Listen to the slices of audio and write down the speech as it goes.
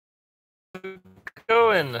it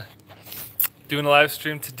going? Doing a live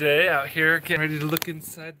stream today out here, getting ready to look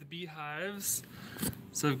inside the beehives.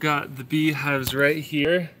 So I've got the beehives right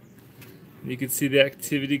here. You can see the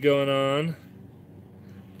activity going on.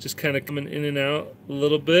 Just kind of coming in and out a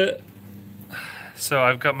little bit. So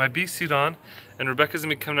I've got my bee suit on, and Rebecca's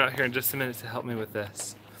gonna be coming out here in just a minute to help me with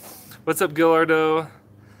this. What's up, Gillardo?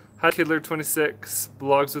 Hi, Kidler26.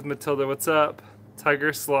 Blogs with Matilda, what's up?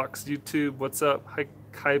 Tiger Slocks YouTube, what's up? Hi,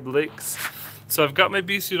 Kai Blakes. So I've got my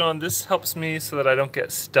bee suit on. This helps me so that I don't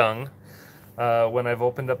get stung. When I've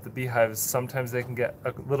opened up the beehives, sometimes they can get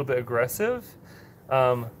a little bit aggressive.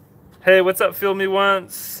 Hey, what's up, Feel Me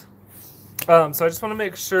Once? So I just want to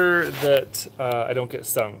make sure that I don't get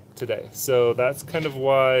stung today. So that's kind of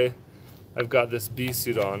why I've got this bee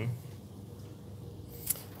suit on.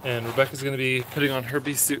 And Rebecca's going to be putting on her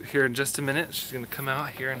bee suit here in just a minute. She's going to come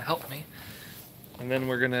out here and help me. And then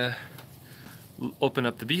we're going to open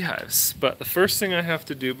up the beehives. But the first thing I have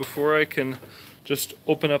to do before I can just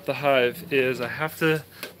open up the hive is I have to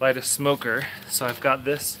light a smoker. So I've got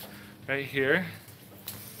this right here.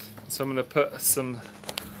 So I'm going to put some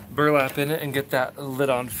burlap in it and get that lit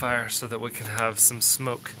on fire so that we can have some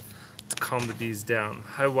smoke to calm the bees down.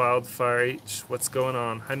 Hi Wildfire H, what's going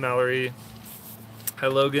on? Hi Mallory. Hi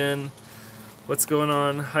Logan, what's going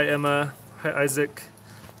on? Hi Emma, hi Isaac,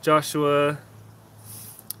 Joshua.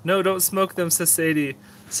 No, don't smoke them, says Sadie.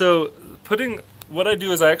 So what I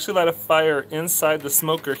do is I actually light a fire inside the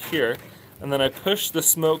smoker here, and then I push the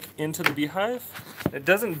smoke into the beehive. It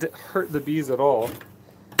doesn't hurt the bees at all.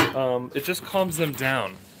 It just calms them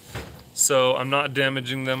down. So I'm not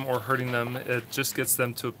damaging them or hurting them. It just gets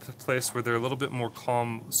them to a place where they're a little bit more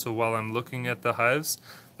calm. So while I'm looking at the hives,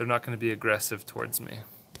 they're not going to be aggressive towards me.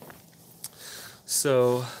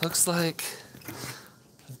 So looks like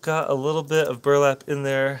I've got a little bit of burlap in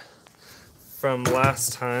there from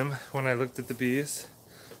last time when I looked at the bees.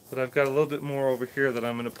 But I've got a little bit more over here that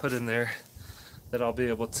I'm going to put in there that I'll be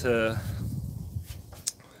able to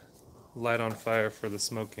light on fire for the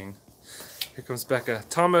smoking. Here comes Becca.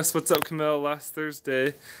 Thomas, what's up, Camille? Last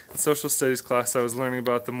Thursday in social studies class, I was learning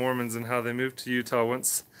about the Mormons and how they moved to Utah.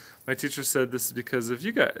 Once my teacher said this is because of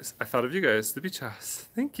you guys. I thought of you guys, the beach house.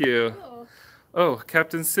 Thank you. Oh,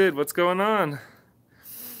 Captain Sid, what's going on?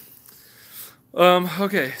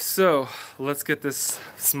 Okay, so let's get this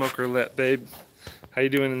smoker lit, babe. How you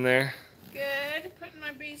doing in there? Good. Putting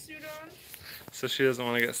my bee suit on. So she doesn't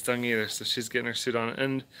want to get stung either, so she's getting her suit on.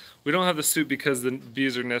 And we don't have the suit because the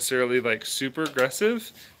bees are necessarily like super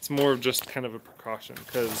aggressive. It's more of just kind of a precaution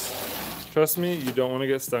because, trust me, you don't want to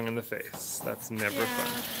get stung in the face. That's never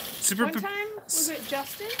fun. Super One time, was it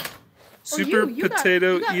Justin? Super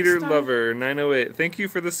Potato you got Eater stung. Lover 908. Thank you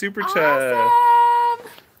for the super chat. Awesome!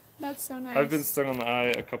 That's so nice. I've been stung on the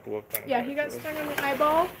eye a couple of times. Yeah, he got stung on the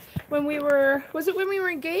eyeball when we were, was it when we were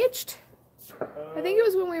engaged? I think it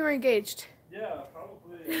was when we were engaged. Yeah,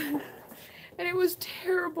 probably. And it was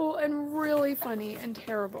terrible and really funny and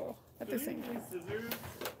terrible at the same time. Scissors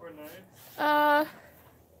or knives?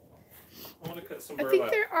 I want to cut some think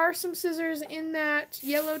burlap. there are some scissors in that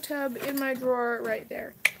yellow tub in my drawer right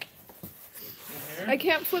there. I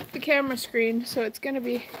can't flip the camera screen, so it's gonna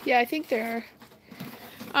be, yeah, I think there are.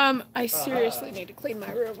 I seriously need to clean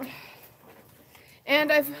my room.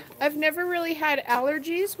 And I've never really had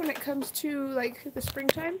allergies when it comes to like the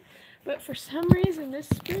springtime, but for some reason this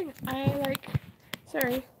spring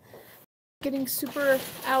getting super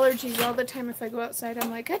allergies all the time. If I go outside, I'm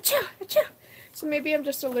like, achoo, achoo. So maybe I'm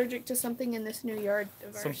just allergic to something in this new yard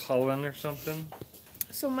of ours. Some pollen or something?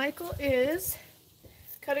 So Michael is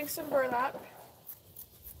cutting some burlap.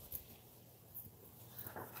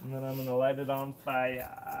 And then I'm going to light it on fire.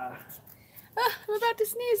 Ah, I'm about to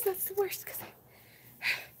sneeze. That's the worst.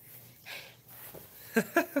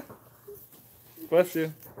 Bless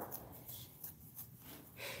you.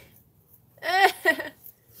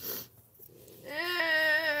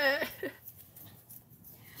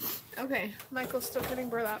 Okay, Michael's still cutting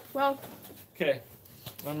burlap. Well, okay,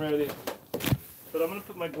 I'm ready. But I'm going to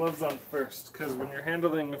put my gloves on first, because when you're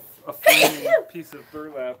handling a flaming piece of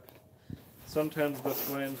burlap, sometimes the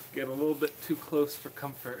flames get a little bit too close for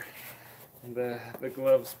comfort. And the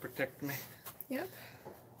gloves protect me. Yep.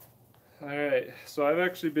 Alright, so I've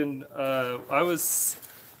actually been, I was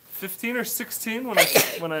 15 or 16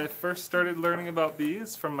 when I first started learning about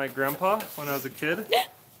bees from my grandpa when I was a kid.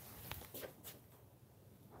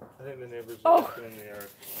 I think the neighbors are just in the yard.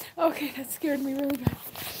 Okay, that scared me really bad.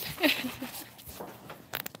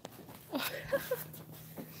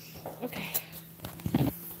 Okay.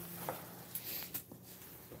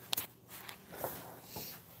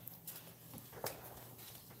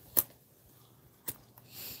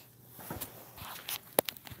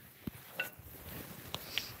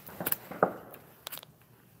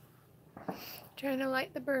 Trying to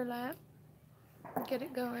light the burlap. Get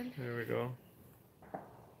it going. There we go.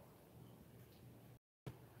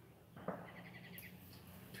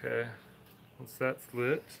 Okay, once that's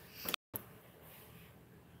lit,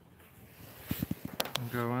 I'm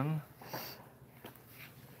going.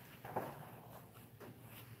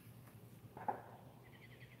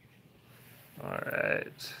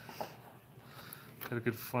 Alright. Got a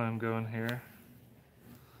good flame going here.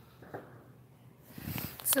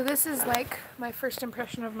 So this is like my first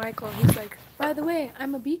impression of Michael. He's like, by the way,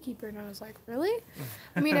 I'm a beekeeper. And I was like, really?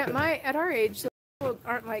 I mean, at our age, people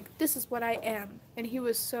aren't like, this is what I am. And he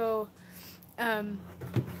was so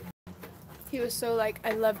like,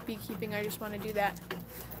 I love beekeeping. I just want to do that.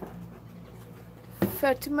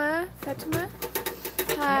 Fatima,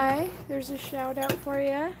 hi. There's a shout out for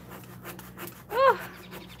you. Oh.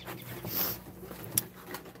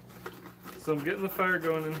 So I'm getting the fire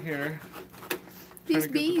going in here. These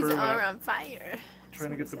bees are on fire.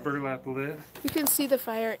 Trying to get the burlap lit. You can see the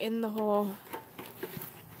fire in the hole.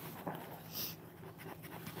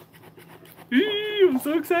 Eee, I'm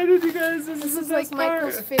so excited, you guys. This is like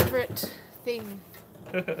Michael's favorite thing.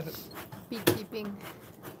 Beekeeping.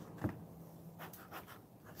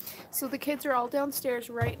 So the kids are all downstairs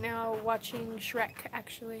right now watching Shrek,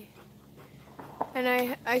 actually.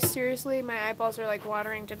 And I seriously, my eyeballs are like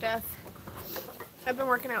watering to death. I've been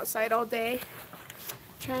working outside all day,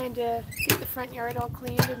 trying to get the front yard all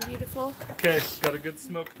cleaned and beautiful. Okay, got a good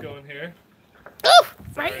smoke going here. Oh,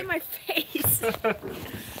 right in my face.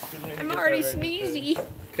 I'm already sneezy.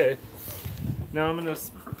 Okay, now I'm gonna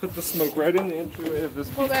put the smoke right in the entryway of this.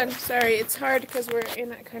 Hold on, sorry, it's hard because we're in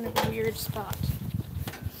that kind of weird spot.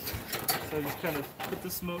 So I just kind of put the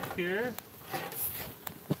smoke here,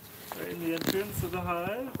 right in the entrance of the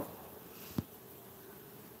hive.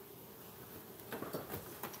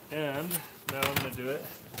 And now I'm going to do it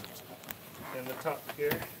in the top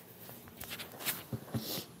here.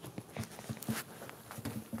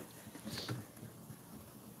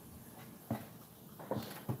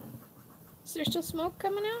 Is there still smoke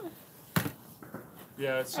coming out?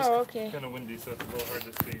 Yeah, it's just okay. kind of windy, so it's a little hard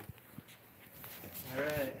to see.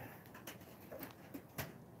 Alright.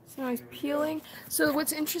 So he's peeling. So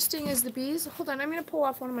what's interesting is the bees. Hold on, I'm going to pull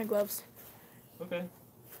off one of my gloves. Okay.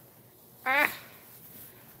 Ah!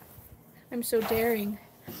 I'm so daring.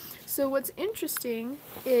 So what's interesting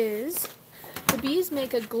is the bees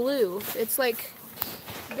make a glue. It's like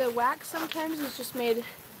the wax sometimes is just made.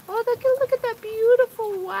 Oh, look at that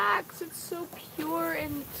beautiful wax. It's so pure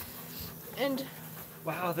and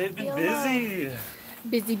Wow, they've been yellow. busy.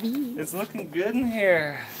 Busy bees. It's looking good in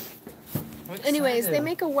here. Anyways, they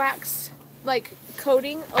make a wax like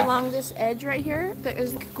coating along this edge right here that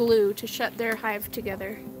is glue to shut their hive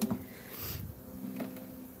together.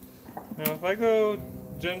 Now if I go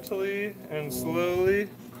gently and slowly,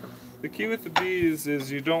 the key with the bees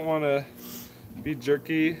is you don't want to be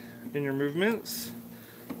jerky in your movements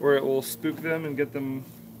or it will spook them and get them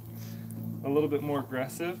a little bit more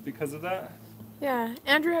aggressive because of that. Yeah,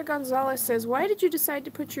 Andrea Gonzalez says, why did you decide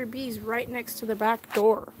to put your bees right next to the back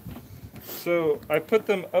door? So I put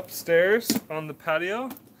them upstairs on the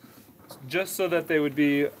patio just so that they would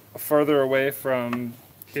be farther away from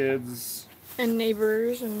kids. And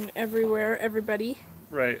neighbors and everywhere, everybody.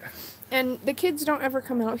 Right. And the kids don't ever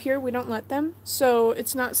come out here. We don't let them. So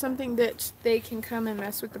it's not something that they can come and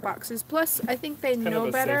mess with the boxes. Plus, I think they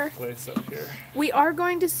know better. Safe place up here. We are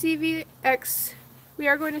going to CVX. We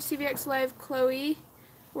are going to CVX Live Chloe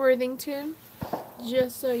Worthington.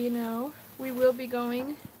 Just so you know. We will be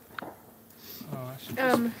going. Oh, I should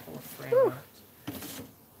just frame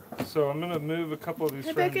that. So I'm going to move a couple of these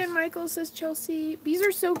Rebecca frames. and Michael says Chelsea. Bees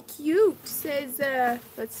are so cute, says,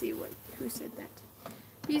 let's see who said that.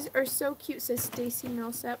 Bees are so cute, says Stacy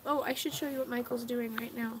Millsap. Oh, I should show you what Michael's doing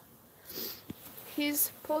right now.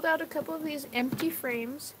 He's pulled out a couple of these empty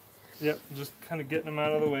frames. Yep, just kind of getting them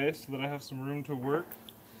out of the way so that I have some room to work.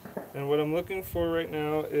 And what I'm looking for right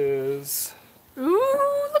now is...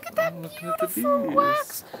 Ooh, look at that beautiful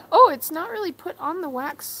wax. Oh, it's not really put on the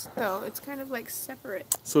wax, though. It's kind of like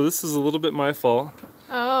separate. So this is a little bit my fault.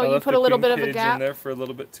 Oh, you put a little bit of a gap in there for a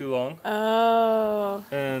little bit too long. Oh.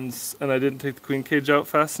 And I didn't take the queen cage out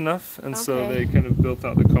fast enough, and so they kind of built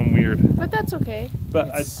out the comb weird. But that's okay. But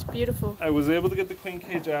it's beautiful. I was able to get the queen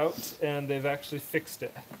cage out, and they've actually fixed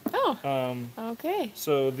it. Oh. Okay.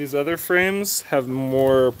 So these other frames have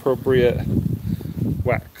more appropriate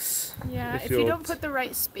wax. Yeah, if you don't put the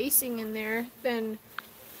right spacing in there, then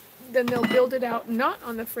they'll build it out not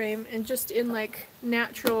on the frame and just in like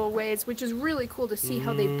natural ways, which is really cool to see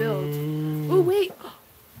how they build. Oh wait.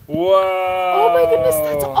 Wow. Oh my goodness,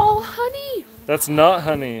 that's all honey. That's not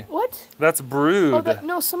honey. What? That's brood. Oh,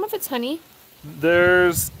 no, some of it's honey.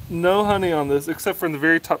 There's no honey on this except for in the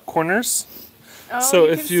very top corners. Oh, So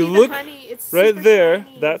you if can you see look the honey. It's right super there,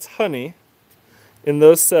 shiny. that's honey in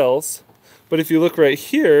those cells. But if you look right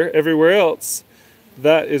here, everywhere else,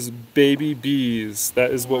 that is baby bees.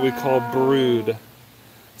 That is what we call brood.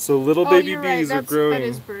 So little baby you're bees right. are growing. That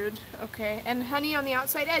is brood. Okay, and honey on the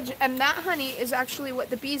outside edge. And that honey is actually what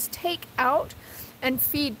the bees take out and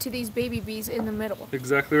feed to these baby bees in the middle.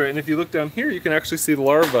 Exactly right. And if you look down here, you can actually see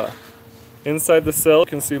larvae. Inside the cell, you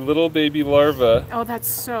can see little baby larvae. Oh, that's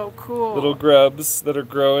so cool. Little grubs that are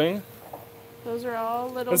growing. Those are all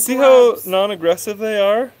little And see grubs. how non-aggressive they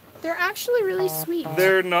are? They're actually really sweet.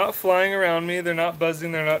 They're not flying around me. They're not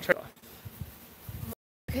buzzing. They're not trying.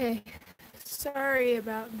 Okay, sorry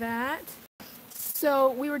about that.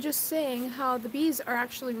 So we were just saying how the bees are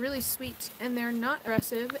actually really sweet and they're not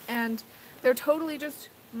aggressive and they're totally just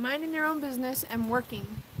minding their own business and working.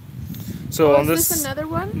 So on is this another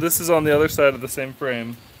one? This is on the other side of the same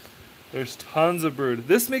frame. There's tons of brood.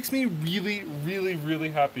 This makes me really, really, really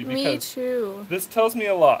happy because Me too. this tells me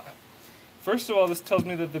a lot. First of all, this tells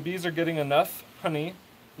me that the bees are getting enough honey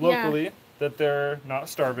locally, that they're not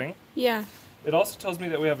starving. Yeah. It also tells me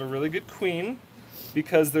that we have a really good queen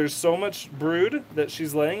because there's so much brood that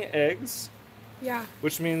she's laying eggs. Yeah.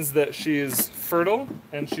 Which means that she is fertile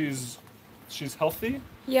and she's healthy.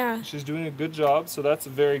 Yeah. She's doing a good job, so that's a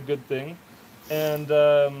very good thing. And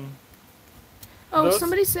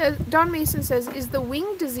somebody says, Don Mason says, is the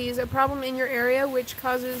wing disease a problem in your area which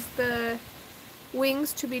causes the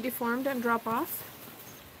wings to be deformed and drop off?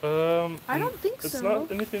 I don't think it's so. It's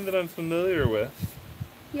not anything that I'm familiar with.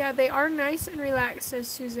 Yeah, they are nice and relaxed, says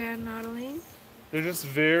Suzanne Nottling. They're just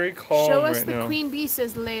very calm Show us right the now. queen bee,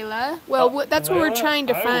 says Layla. Well, that's what we're trying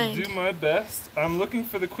to find. I will do my best. I'm looking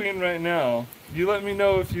for the queen right now. You let me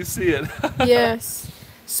know if you see it. Yes.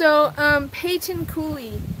 So, Peyton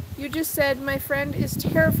Cooley, you just said my friend is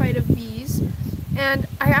terrified of bees, and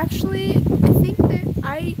I think that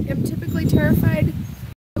I am typically terrified.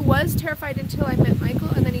 I was terrified until I met Michael,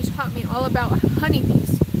 and then he taught me all about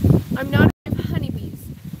honeybees. I'm not afraid of honeybees.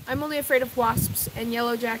 I'm only afraid of wasps and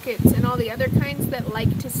yellow jackets and all the other kinds that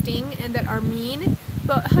like to sting and that are mean.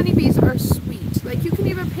 But honeybees are sweet. Like, you can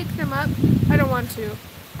even pick them up. I don't want to.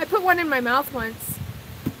 I put one in my mouth once.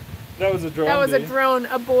 That was a drone. That was bee. a drone,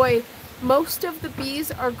 a boy. Most of the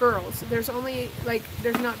bees are girls. There's only,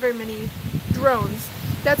 there's not very many drones.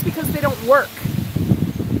 That's because they don't work.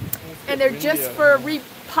 And they're just for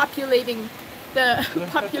repopulating the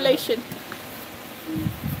population.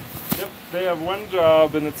 Yep, they have one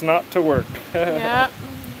job and it's not to work. Yeah.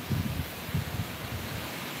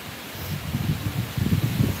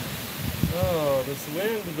 Oh, this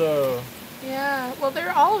wind though. Yeah, well,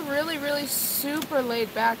 they're all really, really super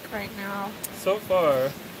laid back right now. So far.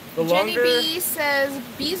 Jenny B says,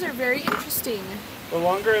 bees are very interesting. The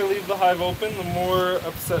longer I leave the hive open, the more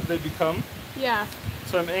upset they become. Yeah.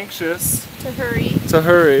 So I'm anxious to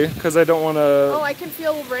hurry because I don't want to. Oh, I can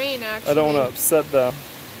feel rain actually. I don't want to upset them.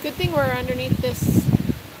 Good thing we're underneath this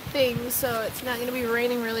thing, so it's not going to be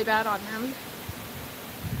raining really bad on them.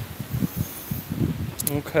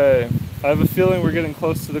 Okay, I have a feeling we're getting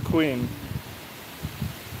close to the queen.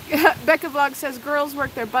 Becca Vlog says girls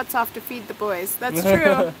work their butts off to feed the boys. That's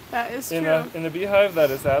true. That is true. In a beehive, that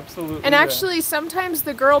is absolutely. And actually, sometimes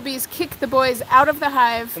the girl bees kick the boys out of the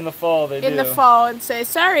hive. In the fall, they do. In the fall, and say,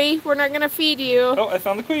 "Sorry, we're not gonna feed you." Oh, I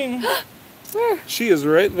found the queen. Where? She is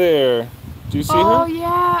right there. Do you see her? Oh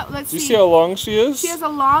yeah. Let's see. Do you see how long she is? She has a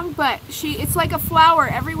long butt. It's like a flower.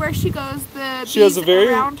 Everywhere she goes, the she bees has a very,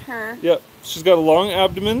 around her. Yep. She's got a long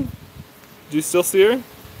abdomen. Do you still see her?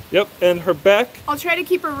 Yep, and her back. I'll try to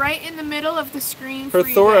keep her right in the middle of the screen her for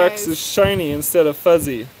you thorax guys. is shiny instead of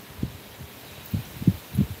fuzzy.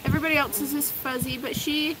 Everybody else's is fuzzy, but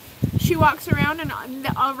she walks around, and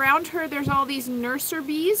around her there's all these nurser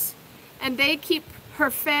bees, and they keep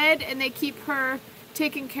her fed and they keep her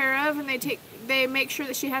taken care of, and they make sure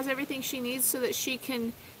that she has everything she needs so that she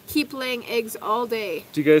can keep laying eggs all day.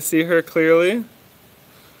 Do you guys see her clearly?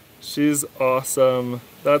 She's awesome.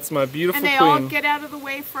 That's my beautiful queen. And they all get out of the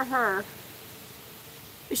way for her.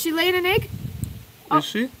 Is she laying an egg? Is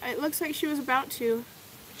she? It looks like she was about to.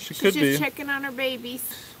 She could be. She's just checking on her babies.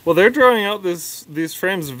 Well, they're drawing out these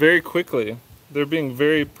frames very quickly. They're being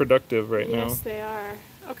very productive right now. Yes, they are.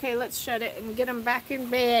 Okay, let's shut it and get them back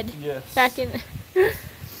in bed. Yes. Back in.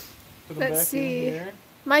 Let's see. In here.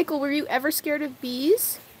 Michael, were you ever scared of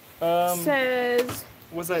bees? Says.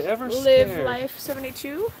 Was I ever scared? Live Life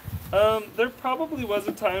 72. There probably was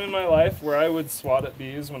a time in my life where I would swat at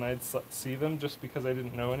bees when I'd see them just because I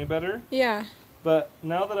didn't know any better. Yeah. But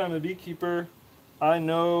now that I'm a beekeeper, I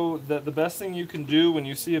know that the best thing you can do when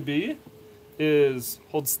you see a bee is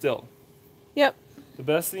hold still. Yep. The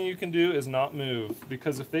best thing you can do is not move,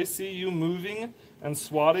 because if they see you moving and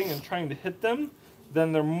swatting and trying to hit them,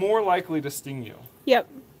 then they're more likely to sting you. Yep.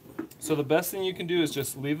 So the best thing you can do is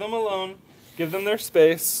just leave them alone, give them their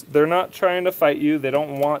space. They're not trying to fight you. They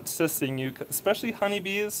don't want to sting you, especially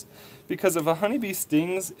honeybees, because if a honeybee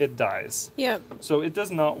stings, it dies. Yep. So it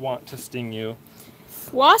does not want to sting you.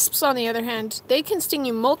 Wasps, on the other hand, they can sting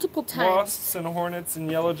you multiple times. Wasps and hornets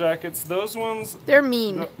and yellow jackets, those ones, They're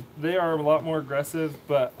mean. they are a lot more aggressive,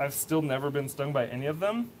 but I've still never been stung by any of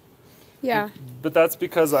them. Yeah. But that's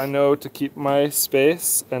because I know to keep my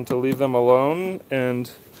space and to leave them alone,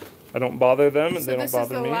 and I don't bother them and they don't bother me. So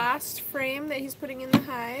this is the last frame that he's putting in the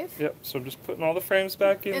hive. Yep, so I'm just putting all the frames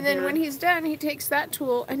back in And then here. when he's done, he takes that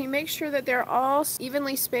tool and he makes sure that they're all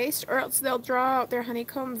evenly spaced, or else they'll draw out their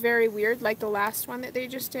honeycomb very weird, like the last one that they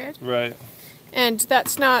just did. Right. And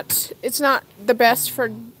it's not the best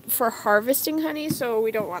for harvesting honey, so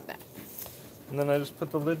we don't want that. And then I just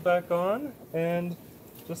put the lid back on, and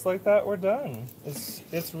just like that, we're done.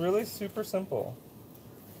 It's really super simple.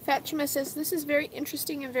 Fatima says, this is very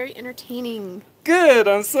interesting and very entertaining. Good,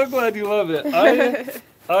 I'm so glad you love it.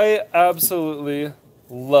 I absolutely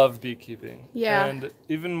love beekeeping. Yeah. And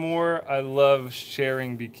even more, I love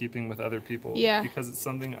sharing beekeeping with other people. Yeah. Because it's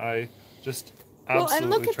something I just Well, absolutely and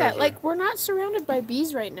look at treasure. that. Like, we're not surrounded by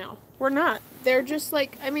bees right now. We're not. They're just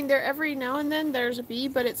like, I mean, they're every now and then there's a bee,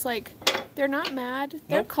 but it's like, they're not mad.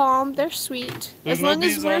 They're Nope. calm. They're sweet. There's As no long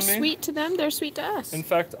as bees we're on me. sweet to them, they're sweet to us. In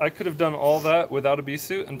fact, I could have done all that without a bee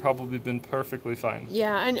suit and probably been perfectly fine.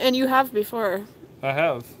 Yeah, and you have before. I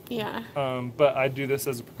have. Yeah. But I do this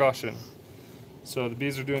as a precaution. So the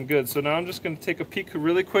bees are doing good. So now I'm just going to take a peek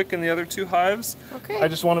really quick in the other two hives. Okay. I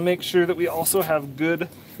just want to make sure that we also have good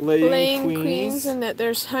laying queens. And that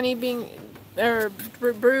there's honey being, or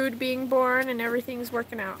brood being born, and everything's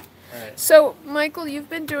working out. Right. So, Michael, you've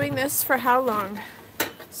been doing this for how long?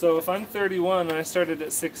 So if I'm 31 and I started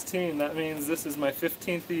at 16, that means this is my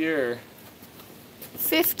 15th year.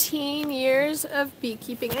 15 years of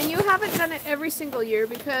beekeeping. And you haven't done it every single year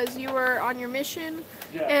because you were on your mission.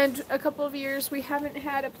 Yeah. And a couple of years we haven't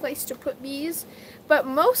had a place to put bees. But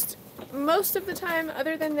most of the time,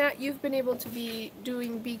 other than that, you've been able to be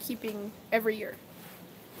doing beekeeping every year.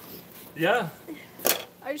 Yeah.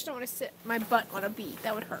 I just don't want to sit my butt on a bee.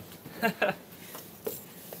 That would hurt.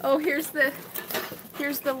 Oh, here's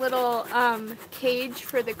the little cage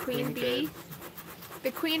for the queen bee. The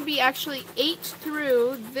queen bee actually ate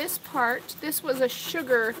through this part. This was a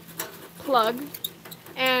sugar plug,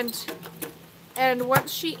 and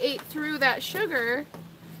once she ate through that sugar,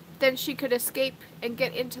 then she could escape and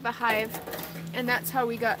get into the hive, and that's how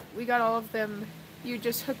we got all of them. You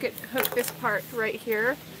just hook this part right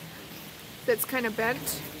here that's kind of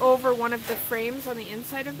bent over one of the frames on the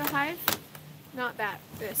inside of the hive. Not that,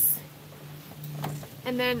 this.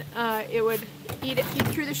 And then it would eat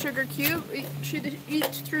through the sugar cube, eat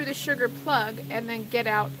through the sugar plug, and then get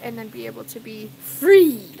out and then be able to be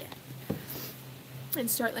free and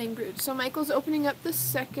start laying brood. So Michael's opening up the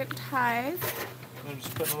second hive. I'm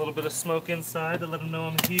just putting a little bit of smoke inside to let them know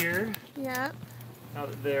I'm here. Yeah. Now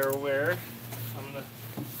that they're aware, I'm going to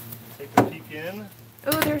take a peek in.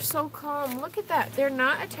 Oh, they're so calm. Look at that. They're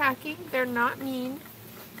not attacking. They're not mean.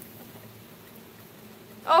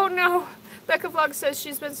 Oh no! Becca Vlog says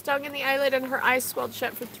she's been stung in the eyelid and her eyes swelled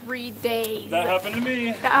shut for 3 days. That happened to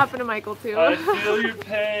me. That happened to Michael too. I feel your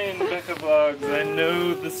pain, Becca Vlogs. I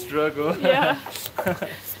know the struggle. Yeah.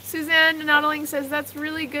 Suzanne Noddling says that's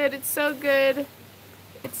really good. It's so good.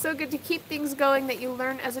 It's so good to keep things going that you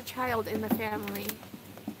learn as a child in the family.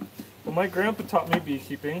 Well, my grandpa taught me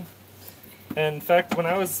beekeeping. And in fact, when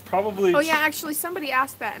I was probably... Oh yeah, actually somebody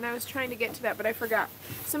asked that and I was trying to get to that, but I forgot.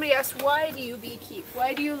 Somebody asked, why do you beekeep?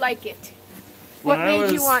 Why do you like it? What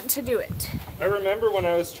made you want to do it? I remember when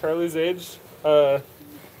I was Charlie's age,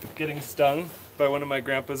 getting stung by one of my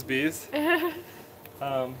grandpa's bees. He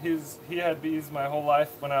had bees my whole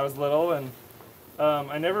life when I was little, and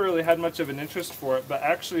I never really had much of an interest for it, but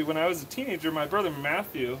actually when I was a teenager, my brother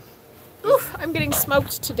Matthew... Oof, I'm getting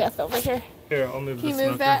smoked to death over here. Here, I'll move Can you this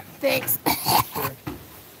move that? Thanks. Sure.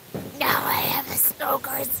 Now I have a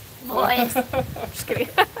smoker's voice. Just kidding.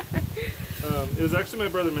 It was actually my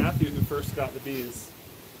brother Matthew who first got the bees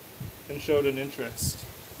and showed an interest.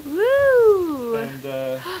 Woo!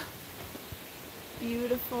 And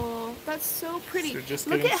beautiful. That's so pretty. So just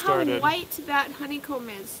Look getting at started. how white that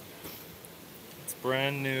honeycomb is. It's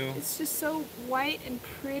brand new. It's just so white and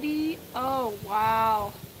pretty. Oh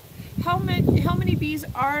wow. How many bees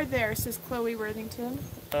are there, says Chloe Worthington?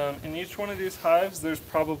 In each one of these hives, there's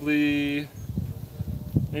probably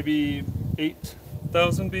maybe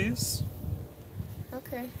 8,000 bees.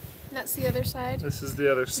 Okay. And that's the other side. This is the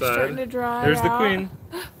other We're starting to side. draw There's it the out. queen.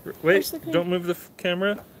 Wait, Where's the queen? don't move the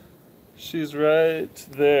camera. She's right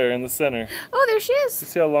there in the center. Oh, there she You is.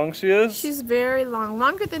 see how long she is? She's very long.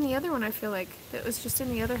 Longer than the other one, I feel like. That was just in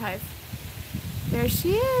the other hive. There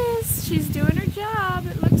she is. She's doing her job.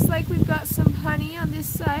 It looks like we've got some honey on this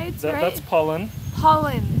side, right? That's pollen.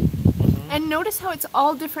 Pollen. Mhm. And notice how it's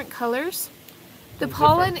all different colors. The From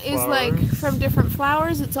pollen different is like flowers. from different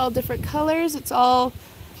flowers. It's all different colors. It's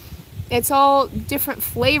all different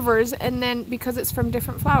flavors, and then because it's from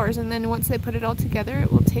different flowers, and then once they put it all together,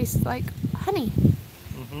 it will taste like honey.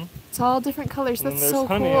 Mhm. It's all different colors. And then That's there's so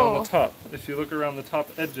honey cool. on the top. If you look around the top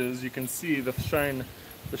edges, you can see the shine,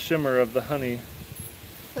 the shimmer of the honey.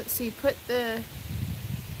 Let's see.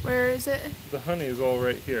 Where is it? The honey is all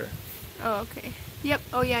right here. Oh, okay. Yep.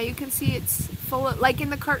 Oh, yeah. You can see it's full of, like in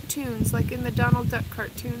the cartoons, like in the Donald Duck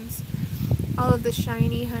cartoons, all of the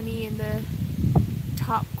shiny honey in the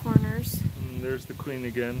top corners. And there's the queen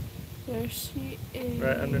again. There she is.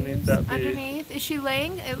 Right underneath that bee. Underneath. Is she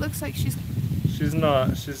laying? It looks like she's. She's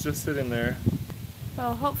not. She's just sitting there.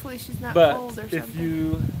 Well, hopefully she's not But cold or something. if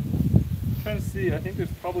you try to see, I think there's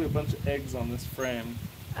probably a bunch of eggs on this frame.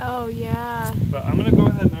 Oh, yeah. But I'm gonna go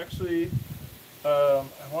ahead and actually, I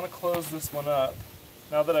want to close this one up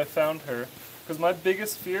now that I found her, because my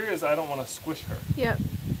biggest fear is I don't want to squish her. Yep.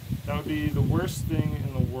 That would be the worst thing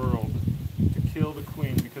in the world, to kill the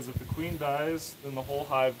queen, because if the queen dies, then the whole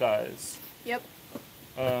hive dies. Yep.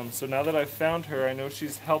 So now that I've found her, I know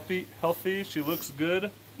she's healthy, she looks good,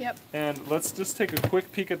 Yep. and let's just take a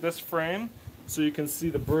quick peek at this frame so you can see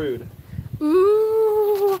the brood.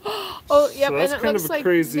 Ooh. Oh, yep. So that's and it kind looks of like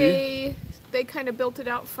crazy. they kind of built it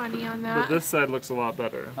out funny on But that. this side looks a lot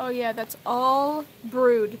better. Oh, yeah. That's all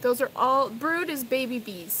brood. Those are all brood is baby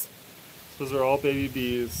bees. Those are all baby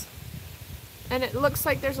bees. And it looks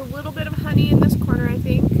like there's a little bit of honey in this corner, I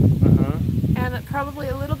think. Uh-huh. And probably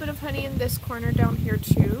a little bit of honey in this corner down here,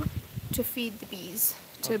 too, to feed the bees.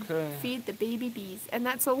 To Okay. feed the baby bees. And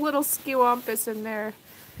that's a little skewampus in there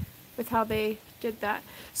with how they did that.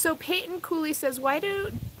 So Peyton Cooley says, why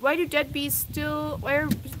are dead bees still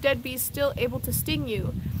able to sting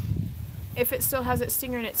you if it still has its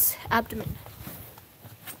stinger in its abdomen,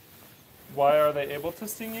 Why are they able to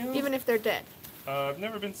sting you? even if they're dead? I've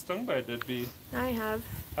never been stung by a dead bee. I have.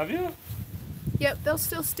 Have you? Yep, they'll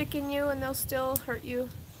still stick in you and they'll still hurt you.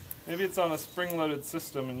 Maybe it's on a spring-loaded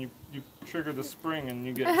system and you trigger the spring and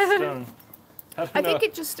you get stung. I don't I know. think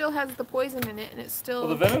it just still has the poison in it, and it's still. Well,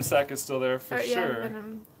 the venom sac is still there for yeah, sure.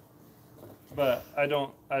 venom. But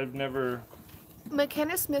I've never.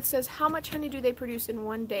 McKenna Smith says, how much honey do they produce in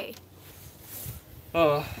one day?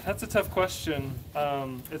 Oh, that's a tough question.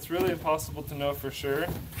 It's really impossible to know for sure,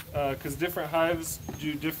 because different hives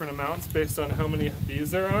do different amounts based on how many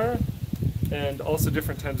bees there are, and also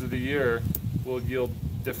different times of the year will yield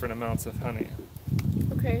different amounts of honey.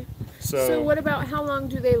 Okay. So, So what about how long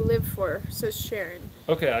do they live for, says Sharon.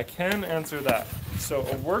 okay, I can answer that. So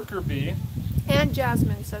a worker bee, And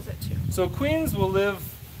Jasmine says it too. so queens will live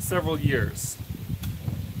several years.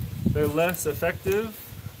 They're less effective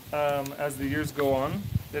as the years go on.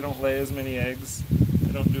 They don't lay as many eggs.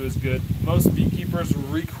 They don't do as good. Most beekeepers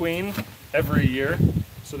requeen every year,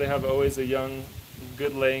 so they have always a young,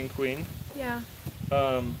 good laying queen. Yeah.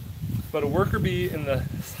 But a worker bee in the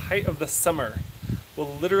height of the summer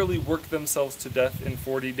will literally work themselves to death in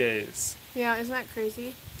 40 days. Yeah, isn't that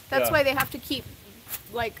crazy? That's Yeah. why they have to keep,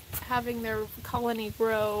 like, having their colony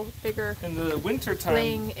grow bigger, In the wintertime,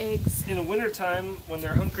 laying eggs. in the wintertime, when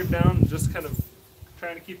they're hunkered down and just kind of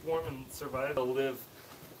trying to keep warm and survive, they'll live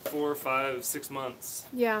 4, 5, 6 months.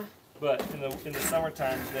 Yeah. But in the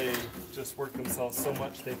summertime, they just work themselves so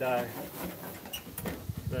much they die.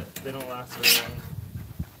 That they don't last very long.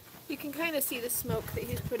 You can kind of see the smoke that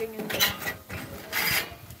he's putting in there.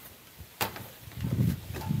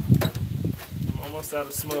 I'm almost out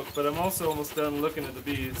of smoke, but I'm also almost done looking at the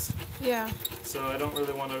bees. Yeah. So I don't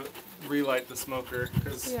really want to relight the smoker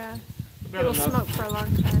because Yeah. I've got It'll enough. smoke for a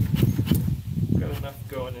long time. Got enough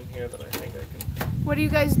going in here that I think I can. What do you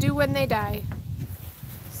guys do when they die?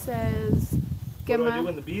 Says What do I do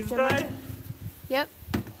when the bees Gemma. die? Yep.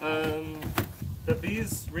 The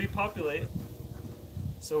bees repopulate.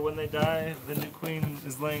 So when they die, the new queen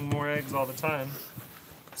is laying more eggs all the time.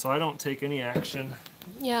 So I don't take any action.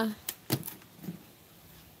 Yeah.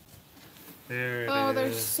 There it is. Oh,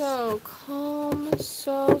 they're so calm,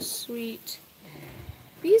 so sweet.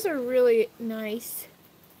 Bees are really nice.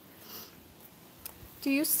 Do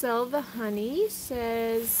you sell the honey?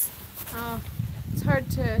 Says, oh, it's hard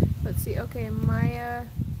to, let's see. Okay, Maya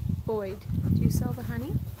Boyd, do you sell the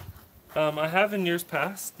honey? I have in years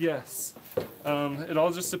past, yes. It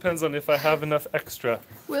all just depends on if I have enough extra.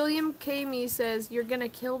 William Kamey says you're gonna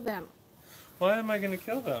kill them. Why am I going to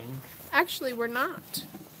kill them? Actually, we're not.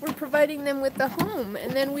 We're providing them with the home,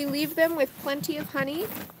 and then we leave them with plenty of honey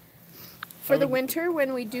for the winter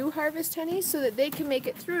when we do harvest honey, so that they can make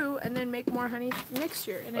it through and then make more honey next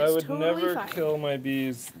year. And it's I would totally never fine. kill my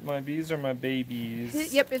bees. My bees are my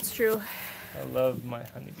babies. Yep, it's true. I love my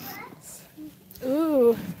honeybees.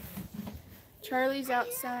 Ooh, Charlie's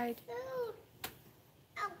outside.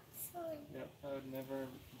 Yep, I would never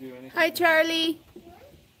do anything. Hi, Charlie.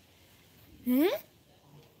 Huh?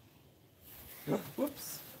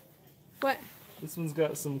 Whoops. What? This one's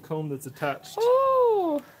got some comb that's attached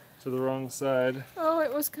Oh. to the wrong side. Oh,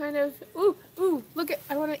 it was kind of. Ooh, look at.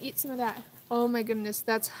 I want to eat some of that. Oh my goodness,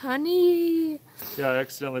 that's honey. Yeah, I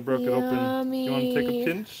accidentally broke it open. You want to take a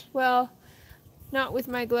pinch? Well, not with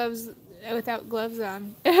my gloves, without gloves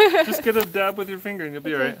on. Just get a dab with your finger and you'll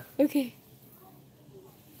be alright. Okay.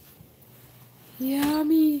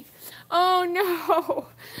 Yummy. Oh no.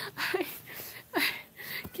 I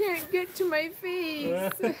can't get to my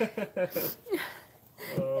face.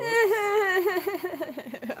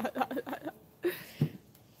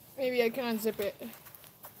 Maybe I can unzip it.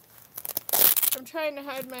 I'm trying to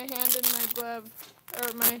hide my hand in my glove,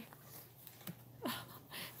 or my...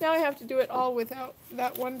 Now I have to do it all without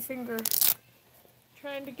that one finger.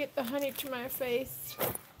 Trying to get the honey to my face.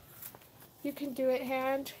 You can do it,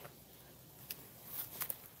 hand.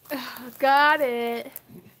 Got it.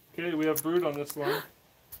 Okay, we have brood on this one.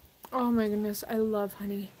 Oh my goodness, I love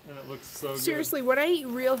honey. And it looks so good. Seriously, when I eat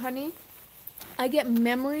real honey, I get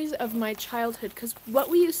memories of my childhood. Because what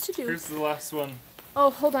we used to do... Here's the last one. Oh,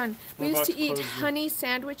 hold on. We I'm used to about to eat close honey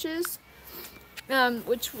sandwiches,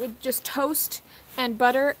 which would just toast and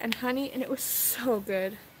butter and honey, and it was so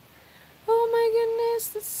good. Oh my goodness,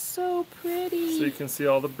 that's so pretty. So you can see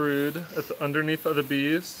all the brood underneath of the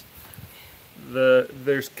bees.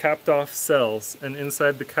 There's capped off cells, and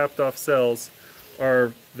inside the capped off cells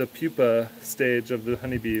are the pupa stage of the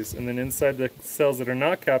honeybees, and then inside the cells that are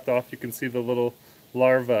not capped off, you can see the little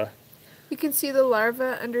larva. You can see the larvae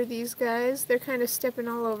under these guys. They're kind of stepping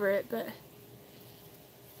all over it, but...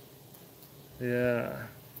 Yeah.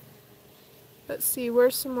 Let's see,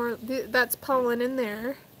 where's some more? That's pollen in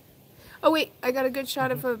there. Oh wait, I got a good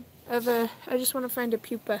shot of a... I just want to find a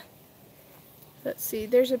pupa. Let's see,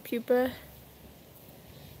 there's a pupa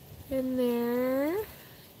in there.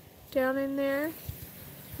 Down in there.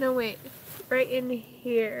 No, wait. Right in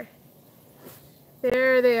here.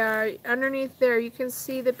 There they are. Underneath there, you can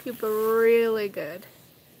see the pupa really good.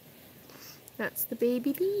 That's the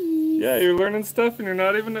baby bees. Yeah, you're learning stuff and you're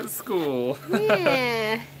not even at school.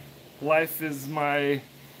 Yeah. Life is my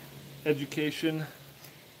education.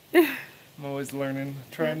 I'm always learning.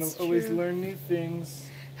 Trying That's to always true. learn new things.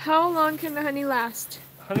 How long can the honey last?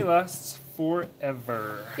 Honey lasts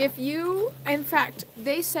forever. If you, in fact,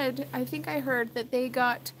 they said, I think I heard that they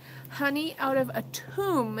got honey out of a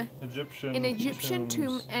tomb, an Egyptian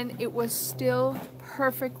tomb, and it was still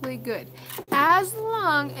perfectly good. As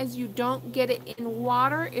long as you don't get it in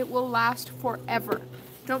water, it will last forever.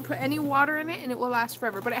 Don't put any water in it and it will last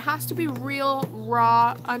forever. But it has to be real,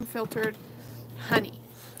 raw, unfiltered honey.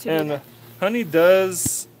 And honey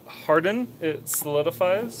does harden, it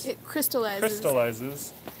solidifies. It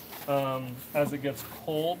crystallizes. As it gets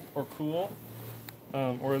cold or cool,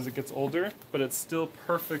 or as it gets older, but it's still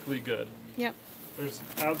perfectly good. Yep. There's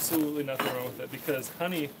absolutely nothing wrong with it, because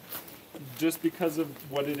honey, just because of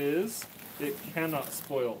what it is, it cannot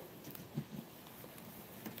spoil.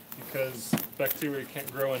 Because bacteria can't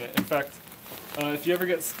grow in it. In fact, if you ever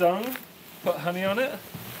get stung, put honey on it.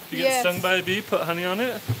 If you get stung by a bee, put honey on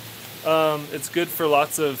it. It's good for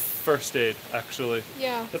lots of first aid, actually.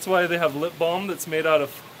 Yeah. That's why they have lip balm that's made out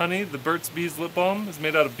of honey. The Burt's Bees lip balm is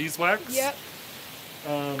made out of beeswax. Yep.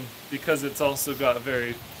 Because it's also got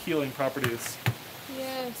very healing properties.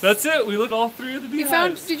 Yes. That's it. We look all three of the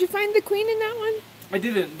beehives. Did you find the queen in that one? I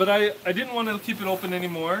didn't, but I didn't want to keep it open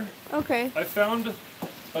anymore. Okay. I found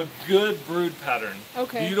a good brood pattern.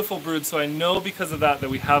 Okay. Beautiful brood, so I know because of that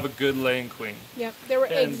we have a good laying queen. Yep. There were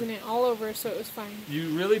eggs in it all over, so it was fine.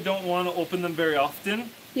 You really don't want to open them very often.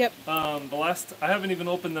 Yep. I haven't even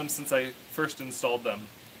opened them since I first installed them.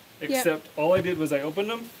 Except all I did was I opened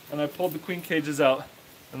them and I pulled the queen cages out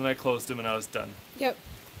and then I closed them and I was done. Yep.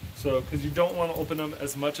 So, because you don't want to open them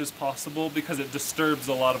as much as possible because it disturbs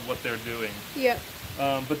a lot of what they're doing. Yep.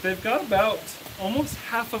 But they've got about almost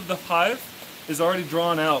half of the hive is already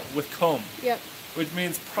drawn out with comb. Yep. Which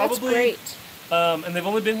means probably That's great. And they've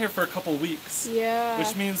only been here for a couple weeks. Yeah.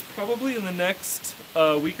 Which means probably in the next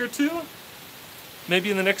week or two, maybe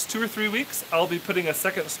in the next 2 or 3 weeks, I'll be putting a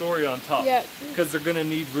second story on top. Yep. Because they're going to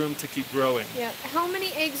need room to keep growing. Yeah. How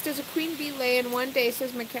many eggs does a queen bee lay in one day,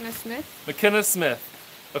 says McKenna Smith? McKenna Smith.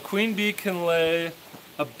 A queen bee can lay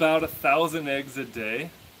about 1,000 eggs a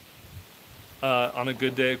day. On a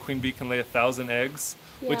good day, a queen bee can lay 1,000 eggs,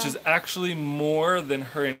 which is actually more than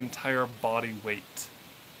her entire body weight.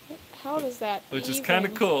 How does that Which is even kind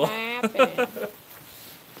of cool. happen?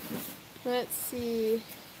 Let's see.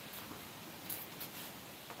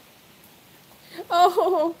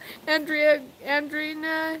 Oh,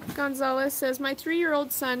 Andrina Gonzalez says, my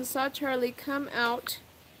 3-year-old son saw Charlie come out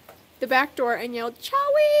the back door and yelled,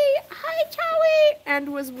 Chowie! Hi, Chowie!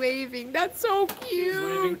 And was waving. That's so cute.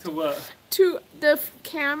 Waving to what? To the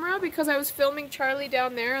camera, because I was filming Charlie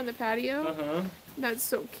down there on the patio. Uh-huh. That's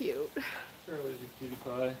so cute. Charlie's a cutie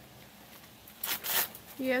pie.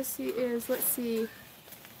 Yes, he is. Let's see.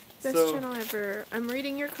 Best channel ever. I'm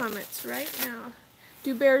reading your comments right now.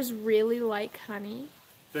 Do bears really like honey?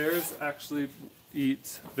 Bears actually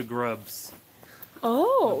eat the grubs.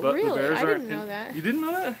 Oh, The really? bears I didn't aren't know that. You didn't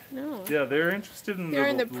know that? No. Yeah, they're interested in They're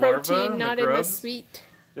in the larvae protein, and not in the grubs. sweet.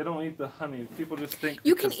 They don't eat the honey. People just think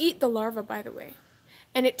You can eat the larva, by the way.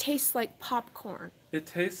 And it tastes like popcorn. It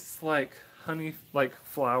tastes like honey, like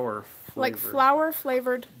flour flavored. Like flour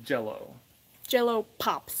flavored Jello. Jello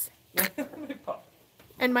pops. They pop.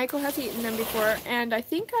 And Michael has eaten them before, and I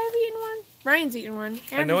think I've eaten one. Ryan's eaten one.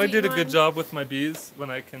 I know I Andrew's did a eaten good one. job with my bees when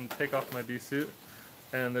I can take off my bee suit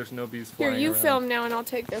and there's no bees Here, flying you around. film now and I'll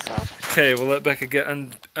take this off. Okay, we'll let Becca get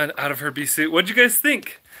out of her bee suit. What'd you guys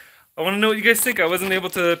think? I want to know what you guys think. I wasn't able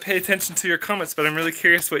to pay attention to your comments, but I'm really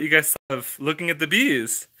curious what you guys thought of looking at the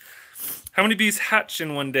bees. How many bees hatch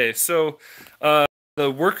in one day? So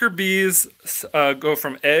the worker bees go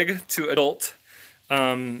from egg to adult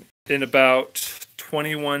in about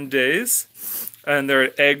 21 days. And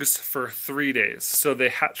they're eggs for 3 days. So they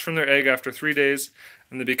hatch from their egg after 3 days,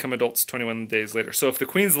 and they become adults 21 days later. So if the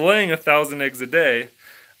queen's laying 1,000 eggs a day,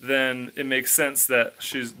 then it makes sense that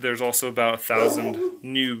there's also about 1,000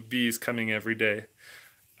 new bees coming every day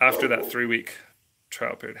after that 3-week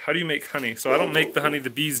trial period. How do you make honey? So I don't make the honey, the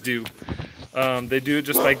bees do. They do it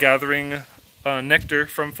just by gathering nectar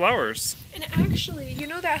from flowers. And actually, you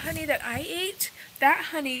know that honey that I ate? That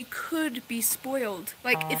honey could be spoiled.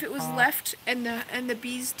 Like if it was left and the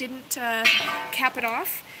bees didn't cap it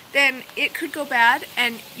off, then it could go bad,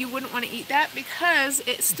 and you wouldn't want to eat that because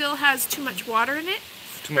it still has too much water in it.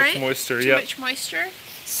 Too much moisture, Too much moisture.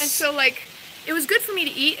 And so like it was good for me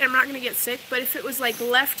to eat, and I'm not going to get sick, but if it was like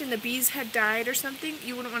left and the bees had died or something,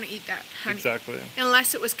 you wouldn't want to eat that honey. Exactly.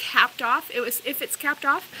 Unless it was capped off. If it's capped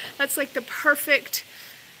off, that's like the perfect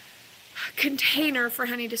container for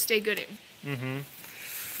honey to stay good in. Mm-hmm.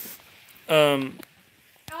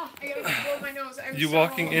 Oh, I gotta blow my nose. You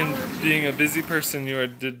walking in, being a busy person, you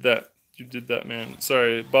did that. You did that, man.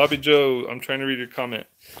 Sorry, Bobby Joe. I'm trying to read your comment.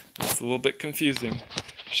 It's a little bit confusing.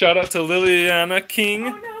 Shout out to Liliana King.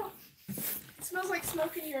 Oh no! It smells like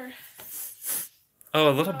smoke in here. Oh,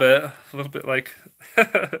 a little bit like.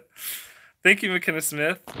 Thank you, McKenna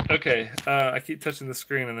Smith. Okay, I keep touching the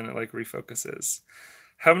screen and then it like refocuses.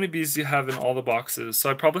 How many bees do you have in all the boxes?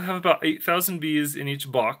 So I probably have about 8,000 bees in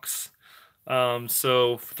each box.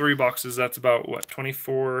 So 3 boxes, that's about what,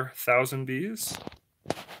 24,000 bees?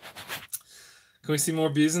 Can we see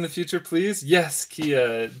more bees in the future, please? Yes,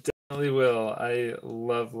 Kia, definitely will. I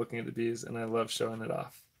love looking at the bees and I love showing it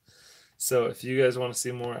off. So if you guys want to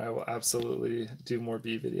see more, I will absolutely do more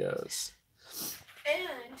bee videos.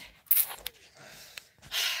 And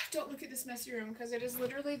don't look at this messy room because it is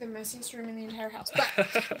literally the messiest room in the entire house.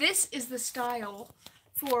 But this is the style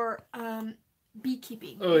for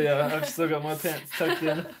beekeeping. Oh yeah, I've still got my pants tucked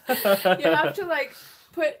in. You have to like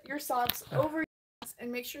put your socks over your pants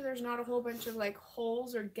and make sure there's not a whole bunch of like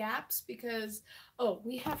holes or gaps because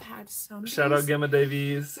we have had some bees. Shout out Gamma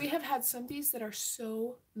Davies. We have had some bees that are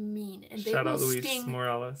so mean and they Shout will out Luis sting.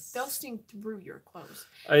 Morales. They'll sting through your clothes.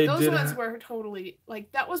 Those Those ones were totally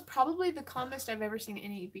like that was probably the calmest I've ever seen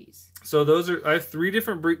any bees. So I have 3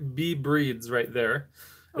 different bee breeds right there.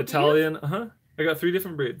 Oh, Italian, I got 3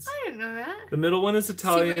 different breeds. I didn't know that. The middle one is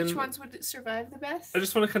Italian. See which ones would survive the best? I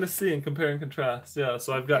just want to kind of see and compare and contrast. Yeah,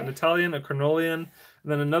 so I've got an Italian, a Cornolian,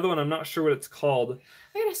 and then another one, I'm not sure what it's called.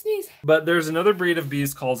 I gotta sneeze. But there's another breed of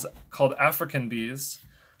bees called African bees.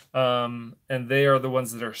 And they are the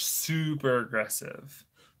ones that are super aggressive.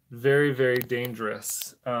 Very, very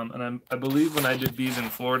dangerous. And I believe when I did bees in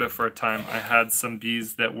Florida for a time, I had some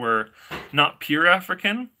bees that were not pure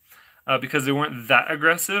African. because they weren't that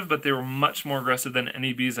aggressive, but they were much more aggressive than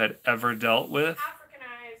any bees I'd ever dealt with.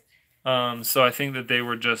 Africanized. So I think that they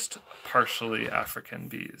were just partially African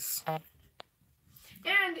bees.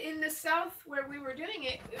 And in the south where we were doing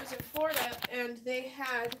it, it was in Florida, and they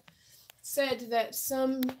had said that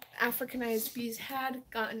some Africanized bees had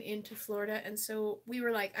gotten into Florida, and so we were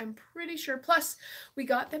like, I'm pretty sure. Plus, we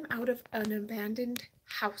got them out of an abandoned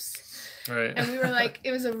house. Right. And we were like,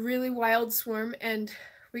 it was a really wild swarm, and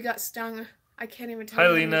we got stung. I can't even tell Hi, you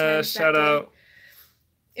how many Lena. times Shout that day. out.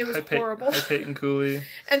 It was horrible. Hi, Peyton Cooley.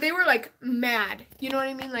 And they were like mad. You know what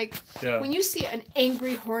I mean? Like Yeah. when you see an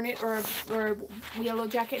angry hornet or a yellow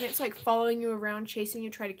jacket and it's like following you around, chasing you,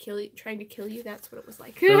 trying to kill you, that's what it was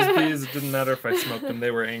like. Those bees, it didn't matter if I smoked them. They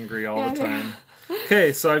were angry all the time.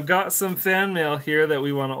 Okay, so I've got some fan mail here that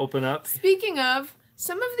we want to open up. Speaking of,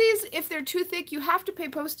 some of these, if they're too thick, you have to pay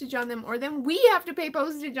postage on them, or then we have to pay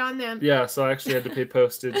postage on them. Yeah, so I actually had to pay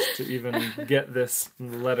postage to even get this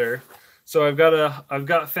letter. So I've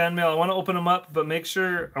got fan mail. I want to open them up, but I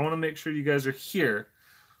want to make sure you guys are here.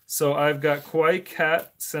 So I've got Kawaii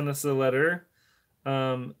Cat sent us a letter.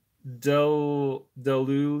 Delulina.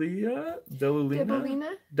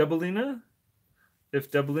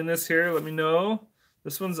 If Debelina's here, let me know.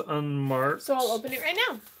 This one's unmarked. So I'll open it right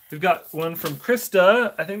now. We've got one from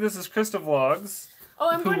Krista. I think this is Krista Vlogs. Oh,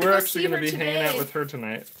 I'm going to We're go actually see going her to be hanging out today. with her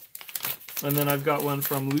tonight. And then I've got one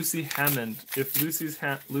from Lucy Hammond. If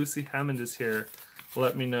Lucy Hammond is here,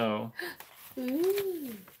 let me know.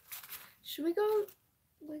 Ooh. Should we go?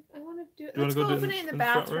 Like, I want to do it. You Let's wanna go go do open it it in the in the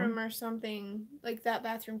front bathroom room? or something. Like that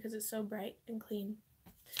bathroom because it's so bright and clean.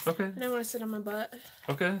 Okay. And I want to sit on my butt.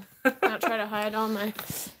 Okay. Not try to hide all my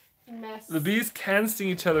mess. The bees can sting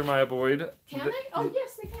each other, Maya Boyd. Can they? Oh,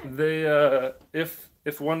 yes, they can. They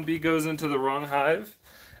if one bee goes into the wrong hive,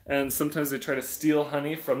 and sometimes they try to steal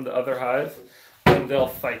honey from the other hive, and they'll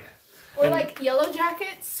fight. Or like yellow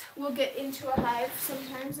jackets will get into a hive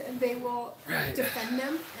sometimes, and they will defend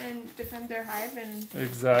them and defend their hive. And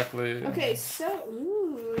Exactly. okay, so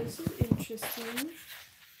ooh, this is interesting.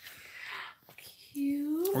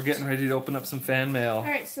 Cute. We're getting ready to open up some fan mail. All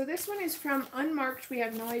right, so this one is from unmarked. We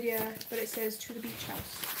have no idea, but it says to the beach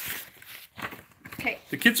house. Okay.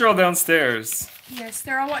 The kids are all downstairs. Yes,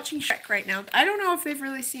 they're all watching Shrek right now. I don't know if they've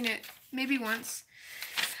really seen it. Maybe once.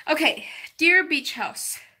 Okay, dear beach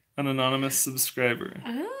house. An anonymous subscriber.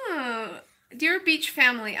 Oh, dear beach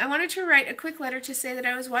family, I wanted to write a quick letter to say that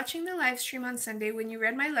I was watching the live stream on Sunday when you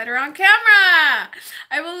read my letter on camera.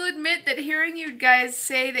 I will admit that hearing you guys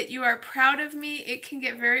say that you are proud of me, it can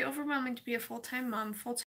get very overwhelming to be a full-time mom,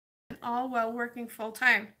 all while working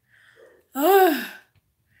full-time. Ugh.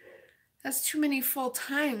 That's too many full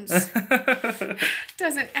times.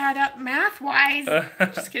 Doesn't add up math-wise.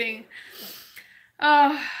 Just kidding.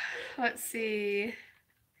 Oh, let's see.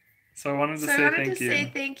 So I wanted to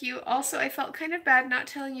say thank you. Also, I felt kind of bad not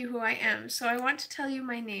telling you who I am, so I want to tell you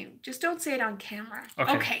my name. Just don't say it on camera.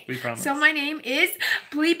 Okay. We promise. So my name is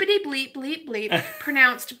Bleepity Bleep Bleep Bleep,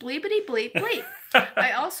 pronounced Bleepity Bleep Bleep.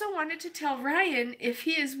 I also wanted to tell Ryan, if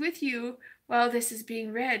he is with you while this is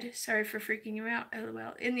being read, sorry for freaking you out,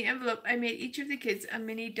 lol. In the envelope, I made each of the kids a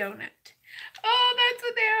mini donut. Oh, that's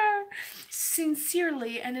what they are.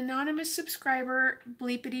 Sincerely, an anonymous subscriber,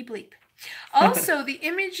 Bleepity Bleep. Also, the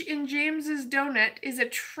image in James's donut is a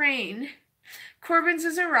train. Corbin's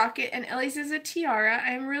is a rocket, and Ellie's is a tiara.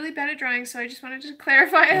 I am really bad at drawing, so I just wanted to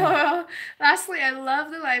clarify. LOL. Lastly, I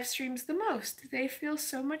love the live streams the most. They feel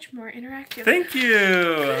so much more interactive. Thank you.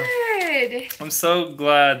 Good. I'm so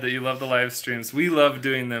glad that you love the live streams. We love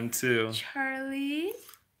doing them too. Charlie.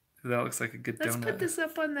 That looks like a good Let's donut. put this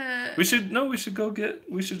up on the... We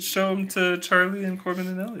should show them to Charlie and Corbin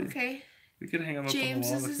and Ellie. Okay. We could hang them up on the wall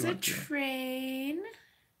James's if is you a want to. train.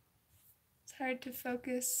 It's hard to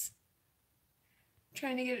focus. I'm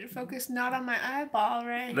trying to get it to focus not on my eyeball,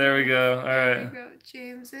 right? There we go. All There right. we go.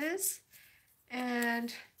 James's.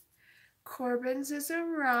 And Corbin's is a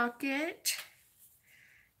rocket.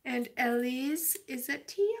 And Ellie's is a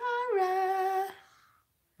tiara.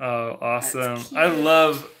 Oh, awesome. That's I cute.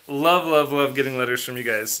 love getting letters from you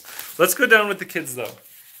guys. Let's go down with the kids, though.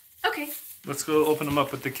 Okay. Let's go open them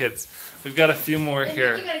up with the kids. We've got a few more And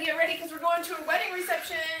here. you gotta get ready because we're going to a wedding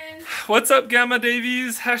reception. What's up, Gamma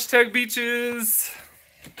Davies? Hashtag beaches.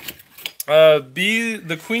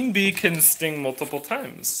 The queen bee can sting multiple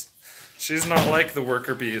times. She's not like the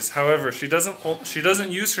worker bees. However, she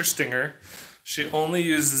doesn't use her stinger. She only